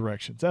the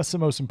directions. That's the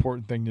most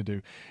important thing to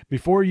do.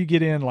 Before you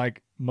get in,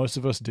 like most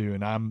of us do,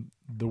 and I'm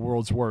the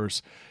world's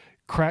worst,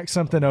 crack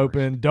something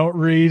open, don't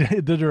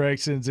read the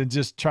directions, and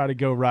just try to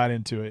go right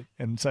into it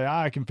and say,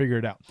 I can figure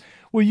it out.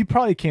 Well, you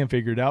probably can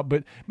figure it out,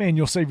 but man,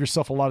 you'll save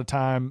yourself a lot of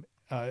time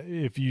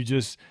if you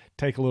just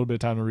take a little bit of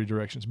time to read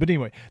directions. But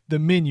anyway, the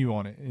menu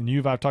on it,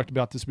 and I've talked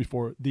about this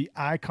before, the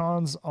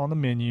icons on the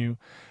menu,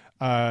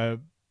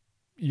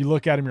 you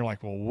look at them, you're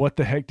like, well, what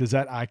the heck does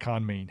that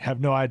icon mean?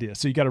 Have no idea.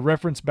 So you got to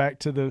reference back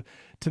to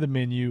the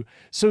menu.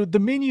 So the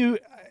menu,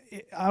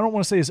 I don't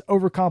want to say it's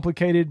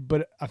overcomplicated,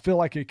 but I feel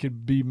like it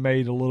could be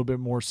made a little bit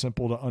more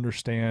simple to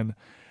understand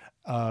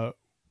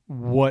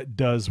what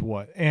does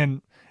what.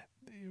 And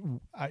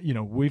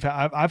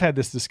I've had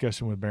this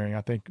discussion with Bering.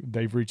 I think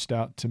they've reached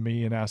out to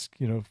me and asked,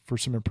 for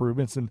some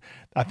improvements. And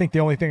I think the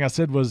only thing I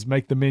said was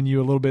make the menu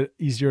a little bit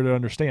easier to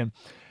understand.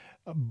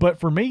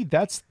 But for me,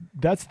 that's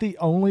the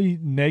only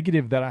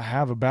negative that I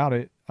have about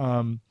it.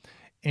 And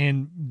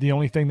the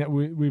only thing that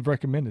we've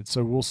recommended.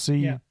 So we'll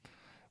see.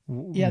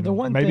 Yeah. The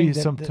one maybe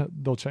thing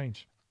they'll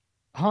change.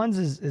 Hans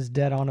is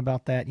dead on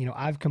about that.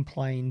 I've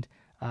complained.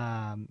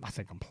 I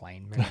say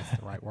complain, maybe that's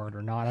the right word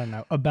or not. I don't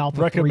know, about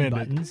the three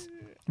buttons.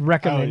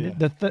 Recommended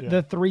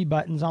the three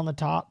buttons on the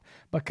top,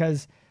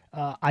 because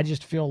I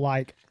just feel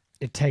like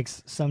it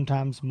takes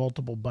sometimes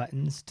multiple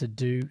buttons to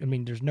do. I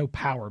mean, there's no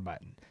power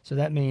button, so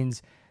that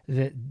means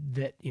that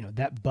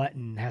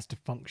button has to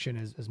function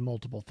as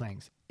multiple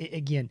things.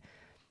 Again,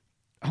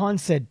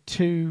 Hans said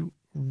two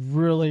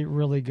really,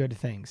 really good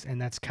things,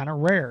 and that's kind of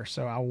rare.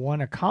 So I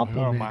want to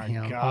compliment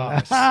him.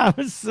 Gosh.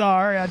 I'm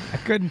sorry, I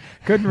couldn't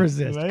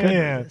resist.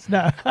 Man.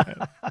 No.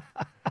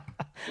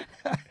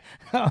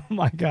 Oh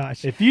my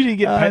gosh! If you didn't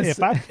get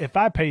paid, if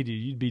I paid you,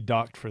 you'd be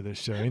docked for this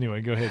show.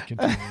 Anyway, go ahead,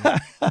 continue.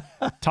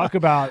 Talk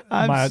about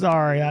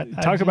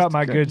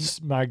my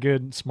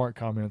good smart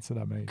comments that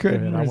I made.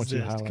 Couldn't I resist. want you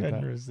to highlight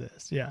Couldn't that.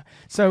 resist. Yeah.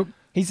 So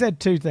he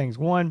said two things.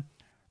 One,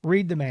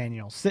 read the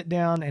manual. Sit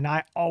down, and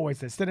I always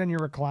say, sit in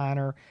your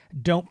recliner.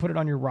 Don't put it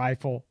on your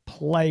rifle.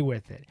 Play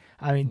with it.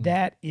 I mean,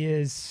 that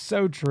is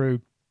so true.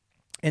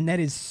 And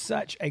that is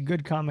such a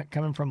good comment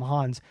coming from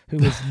Hans, who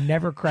has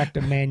never cracked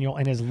a manual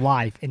in his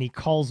life. And he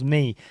calls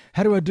me,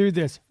 how do I do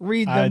this?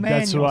 Read the manual.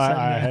 That's why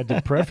I had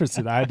to preface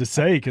it. I had to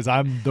say, because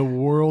I'm the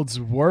world's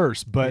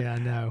worst. But yeah, I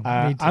know.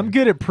 I'm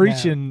good at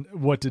preaching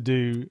what to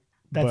do.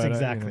 That's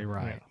exactly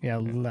right.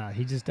 Yeah,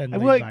 he just doesn't.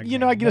 Well,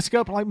 I get a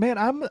scope. I'm like, man,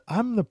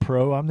 I'm the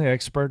pro. I'm the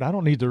expert. I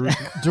don't need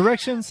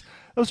directions.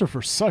 Those are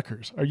for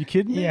suckers. Are you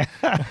kidding me?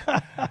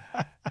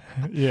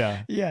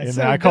 Yeah. Yeah. And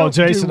so I call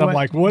Jason. I'm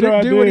like, what do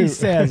I do? Do what he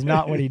says,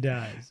 not what he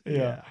does.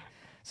 Yeah.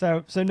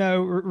 So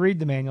no, read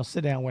the manual.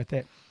 Sit down with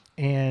it,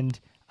 and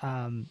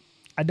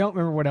I don't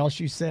remember what else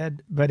you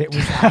said, but it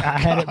was I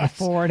had it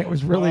before, and it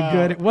was really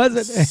good. It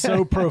wasn't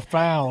so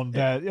profound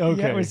that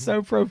okay. Yeah, it was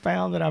so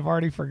profound that I've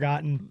already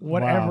forgotten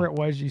whatever it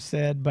was you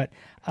said. But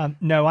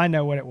no, I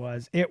know what it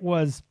was. It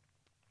was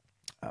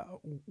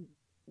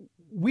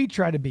we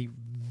try to be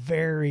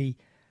very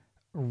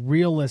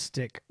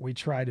realistic. We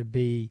try to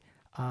be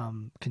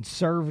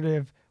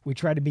conservative. We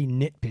try to be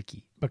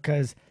nitpicky,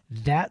 because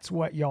that's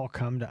what y'all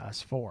come to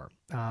us for.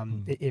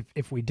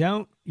 If we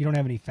don't, you don't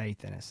have any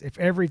faith in us. If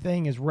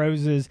everything is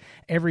roses,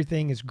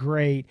 everything is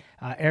great,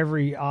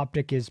 every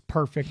optic is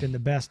perfect and the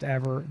best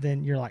ever,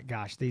 then you're like,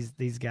 gosh,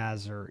 these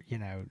guys are,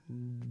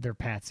 they're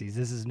patsies.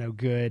 This is no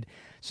good.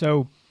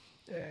 So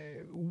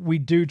we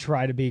do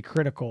try to be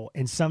critical,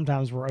 and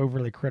sometimes we're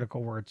overly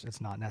critical where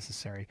it's not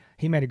necessary.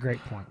 He made a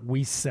great point.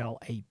 We sell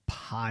a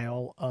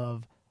pile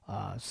of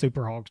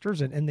Super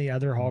Hogsters and the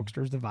other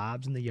Hogsters, the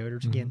Vibes and the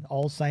Yoders, again,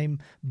 all same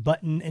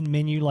button and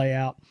menu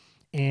layout,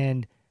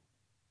 and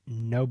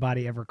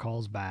nobody ever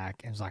calls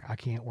back and is like, I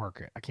can't work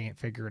it. I can't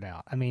figure it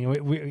out. I mean,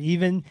 we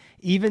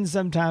even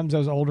sometimes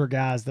those older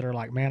guys that are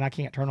like, man, I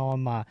can't turn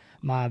on my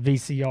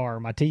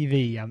VCR, my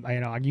TV.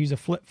 I use a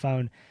flip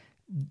phone.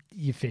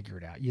 You figure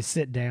it out. You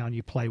sit down,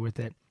 you play with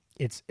it.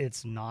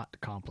 It's not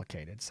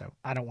complicated. So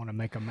I don't want to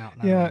make a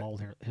mountain out of a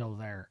molehill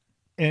there.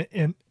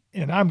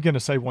 And I'm going to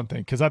say one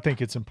thing, because I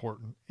think it's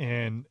important,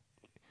 and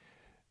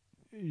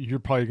you're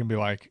probably going to be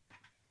like,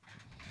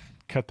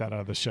 cut that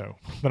out of the show.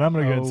 But I'm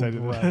going to go ahead and say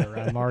brother,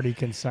 I'm already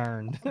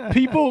concerned.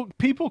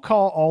 People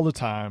call all the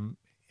time,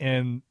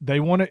 and they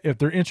want to, if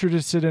they're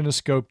interested in a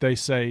scope, they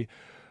say,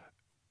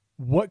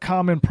 what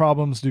common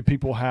problems do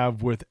people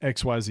have with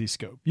XYZ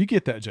scope? You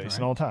get that,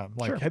 Jason, all the time.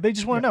 Like, Sure. hey, they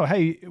just want to know,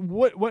 hey,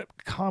 what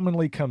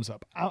commonly comes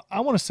up? I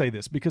want to say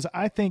this because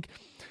I think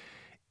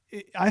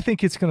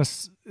it's going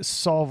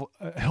to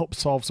help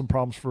solve some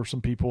problems for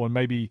some people, and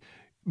maybe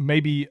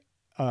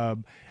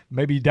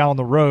down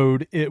the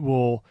road it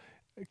will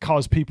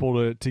cause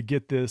people to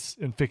get this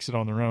and fix it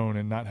on their own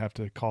and not have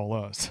to call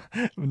us.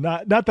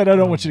 not that I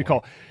don't want you to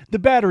call. The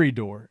battery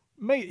door.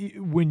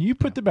 When you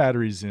put the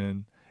batteries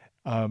in,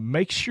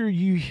 make sure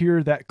you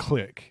hear that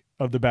click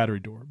of the battery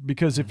door,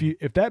 because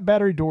if that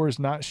battery door is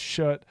not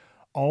shut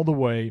all the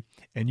way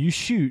and you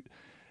shoot,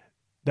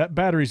 that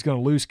battery is going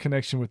to lose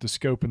connection with the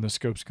scope and the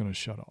scope's going to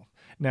shut off.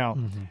 Now,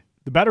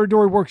 the battery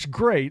door works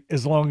great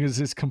as long as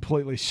it's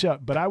completely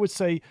shut, but I would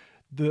say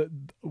the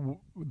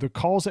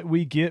calls that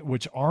we get,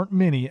 which aren't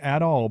many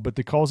at all, but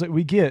the calls that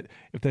we get,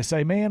 if they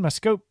say, man, my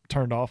scope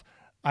turned off,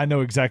 I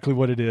know exactly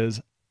what it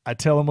is. I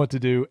tell them what to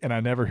do, and I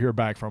never hear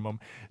back from them.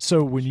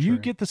 So when you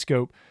get the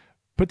scope,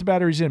 put the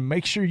batteries in,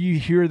 make sure you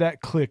hear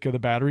that click of the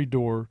battery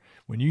door.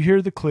 When you hear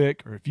the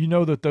click, or if you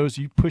know that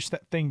you push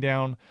that thing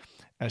down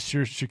as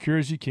secure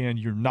as you can,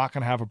 you're not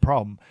going to have a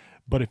problem.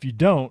 But if you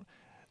don't,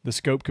 the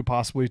scope could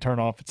possibly turn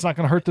off. It's not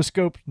going to hurt the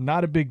scope.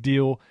 Not a big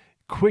deal.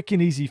 Quick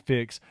and easy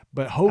fix,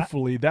 but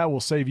hopefully that will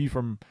save you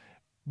from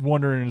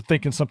wondering and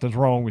thinking something's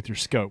wrong with your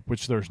scope,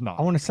 which there's not.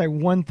 I want to say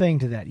one thing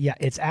to that. Yeah,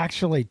 it's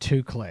actually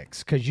 2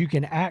 clicks, because you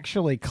can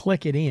actually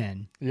click it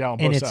in,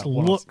 and it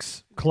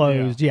looks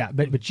closed. Yeah,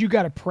 but you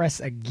got to press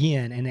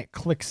again, and it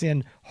clicks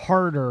in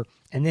harder,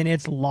 and then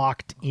it's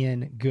locked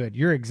in good.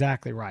 You're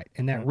exactly right.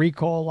 And that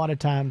recoil, a lot of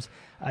times,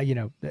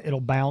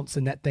 it'll bounce,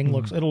 and that thing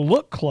it'll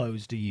look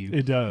closed to you.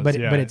 It does, but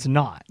it's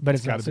not. But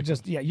it's not. So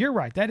just you're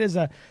right. That is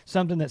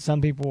something that some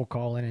people will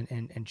call in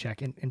and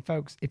check. And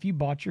folks, if you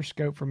bought your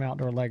scope from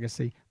Outdoor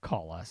Legacy,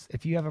 call us.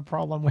 If you have a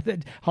problem with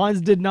it,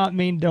 Hans did not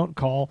mean don't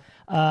call.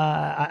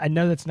 I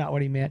know that's not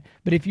what he meant,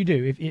 but if you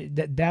do,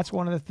 that's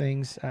one of the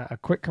things. A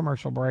quick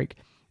commercial break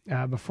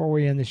before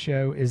we end the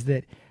show is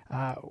that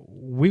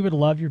we would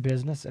love your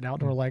business at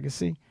Outdoor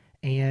Legacy,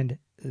 and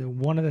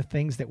one of the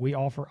things that we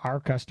offer our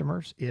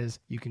customers is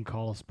you can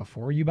call us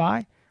before you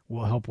buy.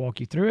 We'll help walk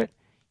you through it.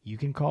 You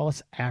can call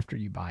us after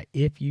you buy.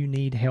 If you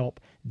need help,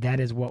 that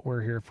is what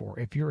we're here for.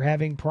 If you're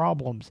having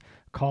problems,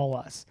 call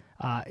us.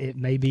 It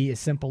may be as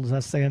simple as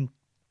us saying,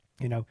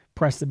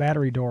 press the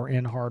battery door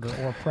in harder,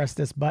 or press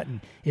this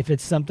button. If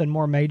it's something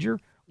more major,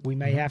 we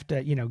may have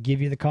to,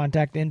 give you the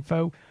contact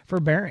info for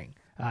Bering.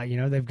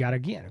 They've got,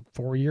 again, a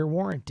 4-year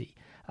warranty.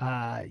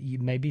 You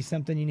may be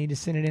something you need to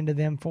send it into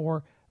them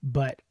for,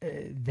 but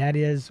that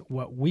is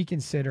what we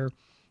consider,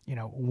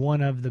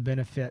 one of the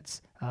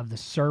benefits of the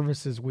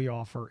services we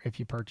offer. If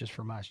you purchase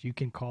from us, you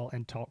can call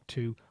and talk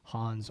to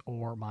Hans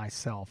or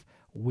myself.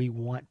 We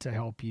want to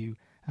help you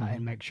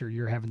and make sure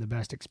you're having the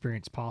best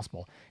experience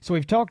possible. So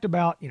we've talked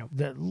about,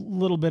 the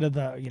little bit of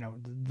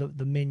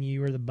the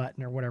menu or the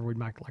button or whatever we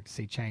might like to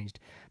see changed.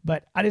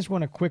 But I just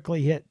want to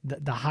quickly hit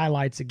the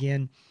highlights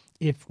again.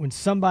 When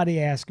somebody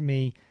asks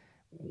me,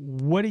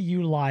 what do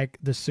you like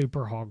the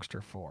Super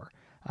Hogster for?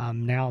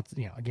 Now it's,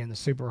 again, the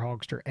Super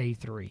Hogster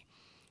A3.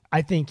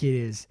 I think it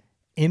is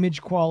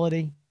image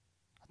quality.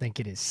 I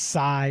think it is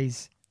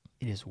size.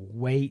 It is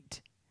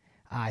weight.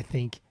 I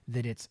think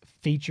that it's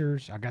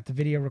features. I got the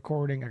video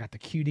recording. I got the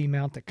QD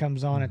mount that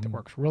comes on it that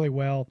works really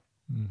well.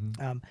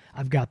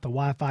 I've got the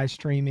Wi-Fi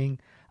streaming.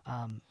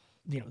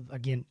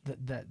 Again,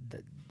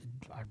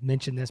 I've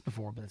mentioned this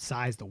before, but the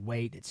size, the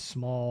weight, it's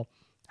small.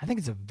 I think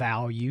it's a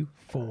value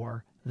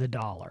for the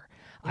dollar.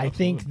 Absolutely. I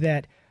think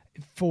that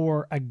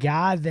for a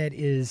guy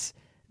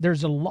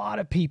there's a lot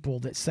of people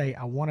that say,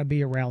 I want to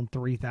be around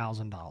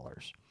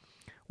 $3,000.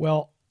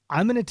 Well,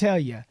 I'm going to tell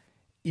you,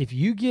 if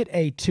you get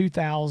a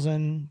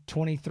 $2,000,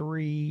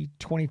 $2,300,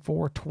 $2,400,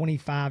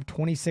 $2,500,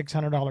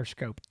 $2,600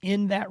 scope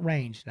in that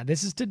range, now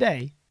this is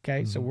today,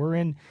 okay? So we're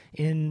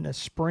in the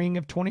spring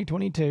of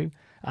 2022.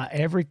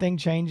 Everything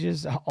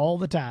changes all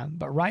the time,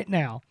 but right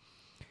now,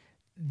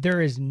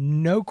 there is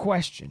no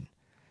question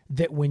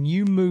that when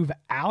you move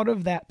out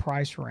of that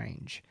price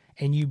range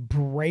and you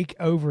break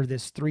over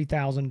this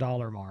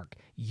 $3,000 mark,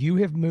 you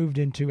have moved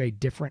into a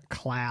different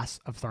class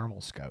of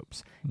thermal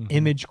scopes.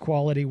 Image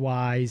quality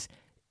wise,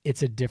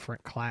 it's a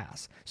different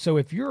class. So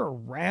if you're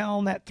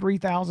around that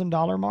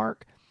 $3,000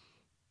 mark,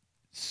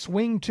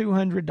 swing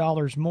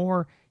 $200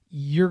 more,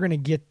 you're going to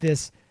get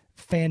this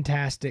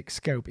fantastic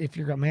scope. If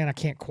you're going, man, I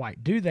can't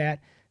quite do that,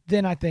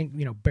 then I think,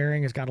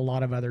 Bering has got a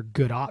lot of other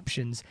good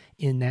options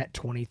in that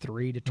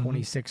 $2,300 to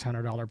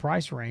 $2,600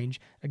 price range.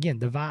 Again,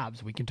 the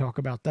vibes, we can talk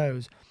about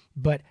those.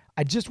 But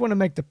I just want to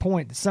make the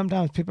point that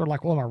sometimes people are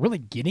like, well, am I really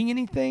getting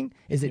anything?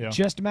 Is it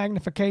just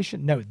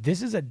magnification? No,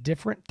 this is a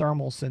different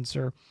thermal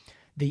sensor.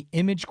 The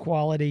image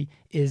quality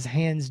is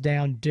hands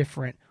down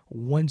different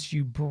once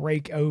you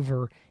break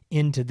over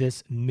into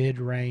this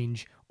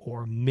mid-range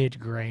or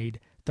mid-grade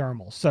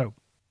thermal. So,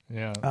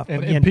 and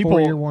again, people,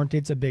 4-year warranty,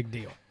 it's a big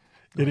deal.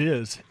 It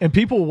is. And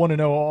people want to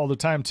know all the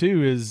time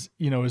too is,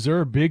 is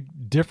there a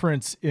big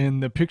difference in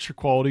the picture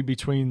quality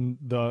between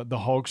the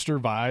Hogster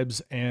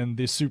vibes and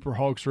the Super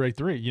Hogster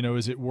A3?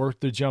 Is it worth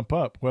the jump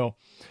up? Well,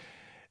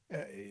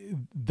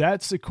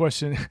 that's the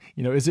question.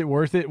 Is it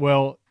worth it?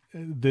 Well,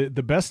 the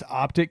best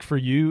optic for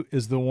you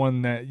is the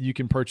one that you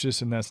can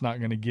purchase, and that's not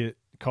going to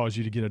cause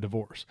you to get a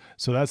divorce.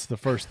 So that's the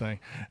first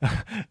thing.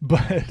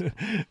 but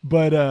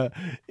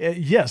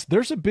yes,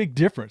 there's a big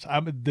difference.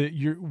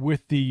 You're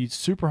with the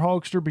Super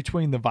Hogster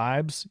between the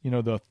vibes,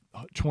 the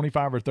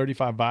 25 or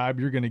 35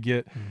 vibe, you're going to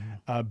get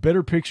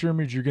better picture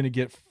image. You're going to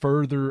get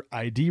further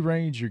ID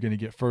range. You're going to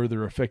get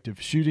further effective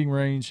shooting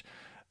range.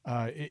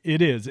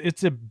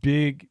 It's a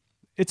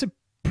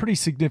pretty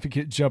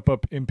significant jump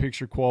up in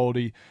picture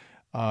quality,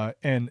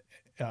 and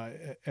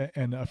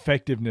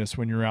effectiveness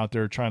when you're out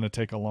there trying to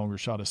take a longer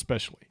shot,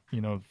 especially,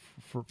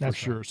 for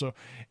sure. Right. So,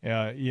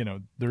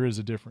 there is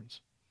a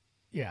difference.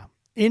 Yeah.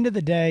 End of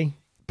the day,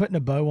 putting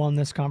a bow on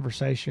this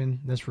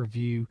conversation, this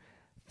review,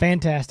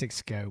 fantastic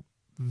scope,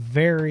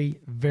 very,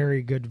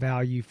 very good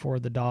value for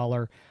the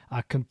dollar,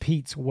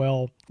 competes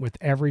well with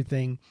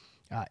everything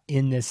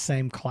in this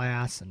same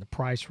class and the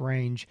price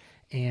range.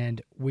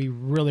 And we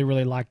really,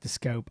 really like the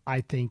scope.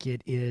 I think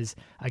it is,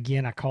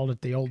 again, I called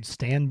it the old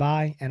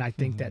standby, and I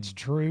think that's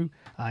true.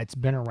 It's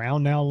been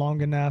around now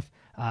long enough.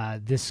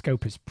 This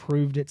scope has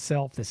proved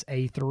itself, this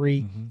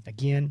A3,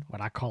 again, what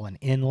I call an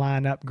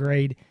inline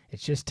upgrade.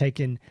 It's just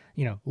taken,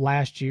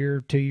 last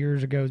year, 2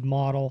 years ago's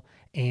model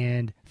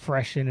and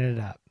freshening it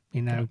up.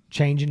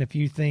 Changing a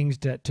few things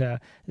that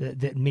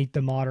meet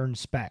the modern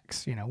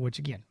specs, which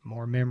again,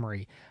 more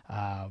memory,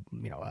 a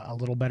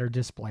little better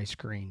display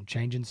screen,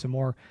 changing some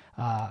more,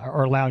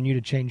 or allowing you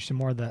to change some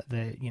more of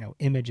the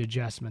image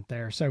adjustment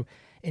there. So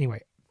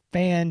anyway,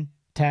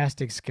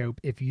 fantastic scope.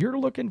 If you're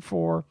looking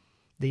for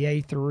the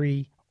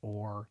A3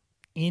 or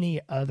any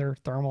other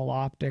thermal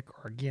optic,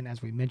 or again,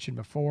 as we mentioned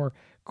before,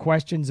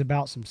 questions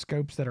about some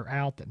scopes that are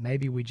out that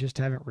maybe we just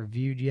haven't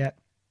reviewed yet,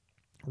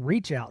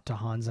 reach out to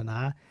Hans and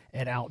I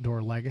at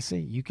Outdoor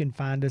Legacy. You can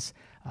find us,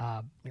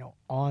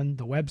 on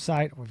the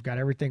website. We've got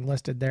everything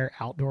listed there,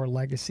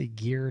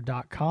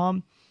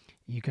 outdoorlegacygear.com.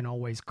 You can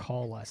always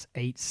call us,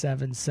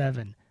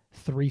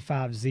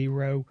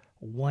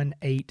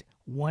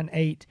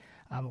 877-350-1818.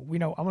 I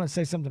want to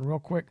say something real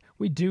quick.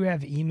 We do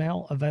have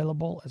email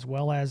available, as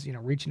well as,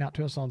 reaching out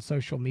to us on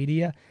social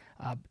media.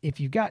 If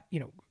you've got,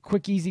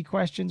 quick, easy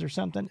questions or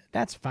something,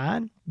 that's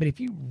fine. But if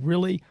you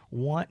really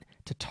want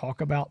to talk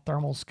about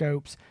thermal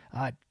scopes,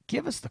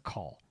 give us the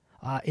call.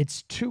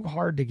 It's too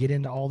hard to get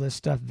into all this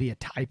stuff via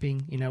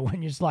typing,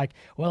 when you're just like,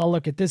 well, I'll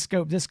look at this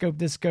scope,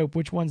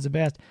 which one's the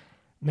best?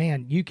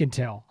 Man, you can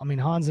tell. I mean,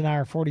 Hans and I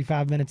are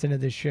 45 minutes into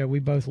this show. We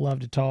both love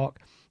to talk,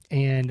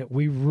 and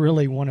we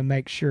really want to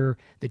make sure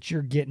that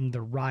you're getting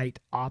the right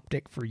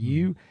optic for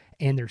you.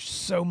 And there's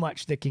so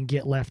much that can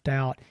get left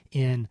out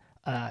in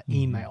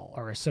email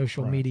or a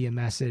social media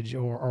message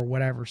or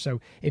whatever.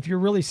 So if you're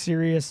really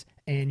serious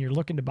and you're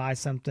looking to buy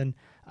something,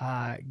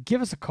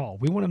 give us a call.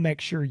 We want to make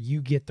sure you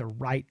get the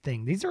right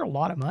thing. These are a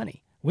lot of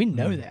money. We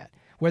know that.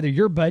 Whether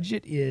your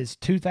budget is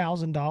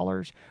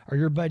 $2,000 or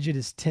your budget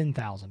is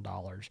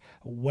 $10,000,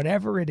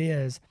 whatever it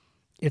is,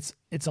 it's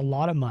a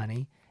lot of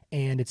money,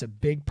 and it's a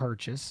big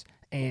purchase,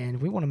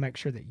 and we want to make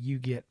sure that you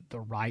get the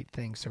right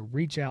thing. So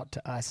reach out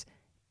to us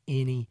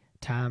any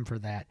time for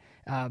that.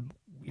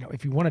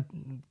 If you want to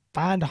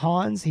find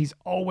Hans, he's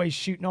always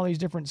shooting all these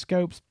different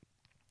scopes.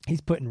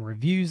 He's putting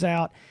reviews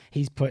out.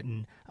 He's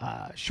putting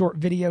short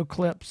video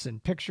clips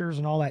and pictures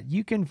and all that.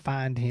 You can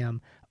find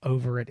him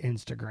over at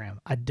Instagram.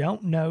 I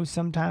don't know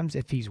sometimes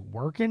if he's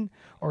working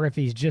or if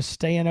he's just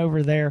staying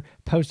over there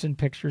posting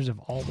pictures of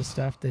all the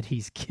stuff that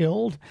he's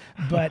killed.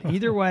 But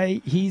either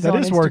way, he's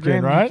on Instagram. That is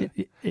working, right?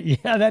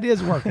 Yeah, that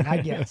is working,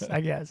 I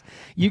guess.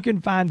 You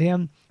can find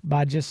him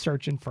by just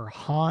searching for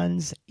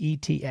Hans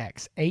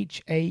ETX,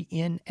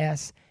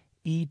 Hans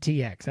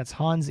ETX. That's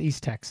Hans,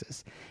 East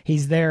Texas.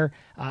 He's there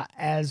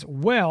as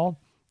well.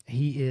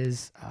 He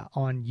is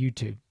on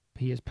YouTube.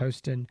 He is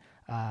posting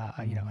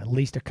at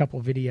least a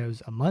couple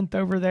videos a month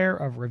over there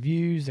of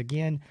reviews.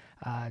 Again,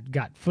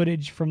 got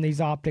footage from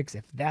these optics.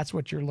 If that's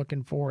what you're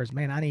looking for, is,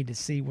 man, I need to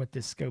see what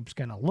this scope's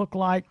going to look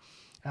like,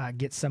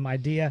 get some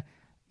idea.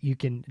 You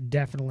can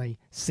definitely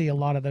see a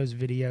lot of those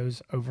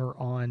videos over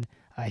on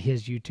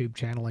his YouTube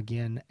channel.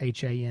 Again,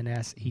 Hans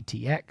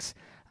ETX.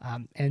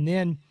 And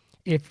then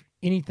if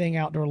anything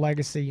Outdoor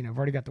Legacy, I've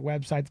already got the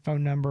website, the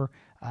phone number.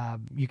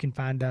 You can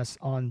find us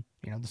on,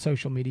 the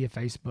social media,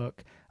 Facebook,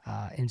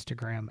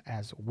 Instagram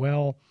as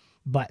well.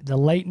 But the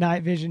Late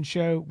Night Vision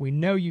Show, we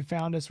know you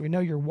found us. We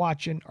know you're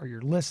watching or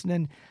you're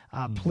listening.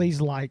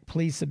 Please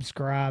please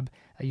subscribe.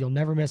 You'll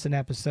never miss an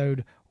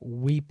episode.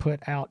 We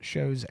put out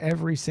shows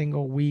every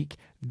single week,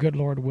 good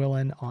Lord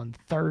willing, on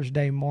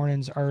Thursday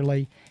mornings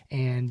early.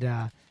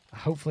 And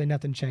hopefully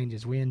nothing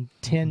changes. We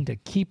intend to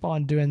keep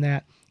on doing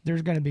that.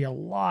 There's going to be a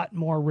lot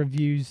more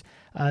reviews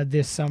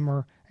this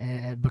summer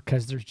and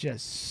because there's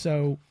just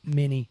so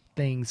many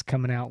things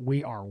coming out.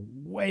 We are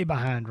way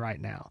behind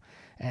right now.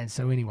 And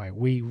so anyway,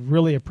 we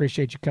really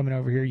appreciate you coming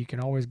over here. You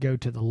can always go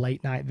to the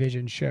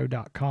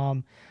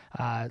latenightvision.show.com,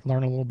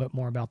 learn a little bit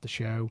more about the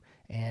show,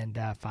 and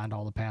find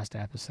all the past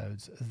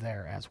episodes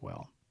there as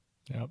well.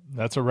 Yep,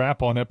 that's a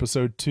wrap on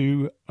episode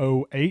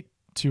 208.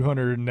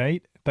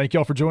 Thank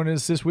y'all for joining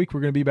us this week.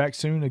 We're going to be back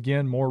soon.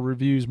 Again, more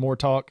reviews, more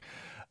talk,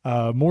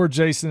 more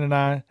Jason and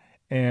I.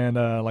 And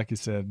like I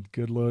said,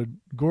 good Lord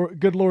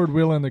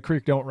willing, the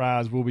creek don't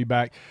rise. We'll be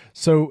back.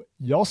 So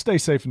y'all stay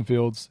safe in the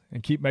fields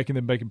and keep making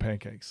them bacon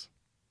pancakes.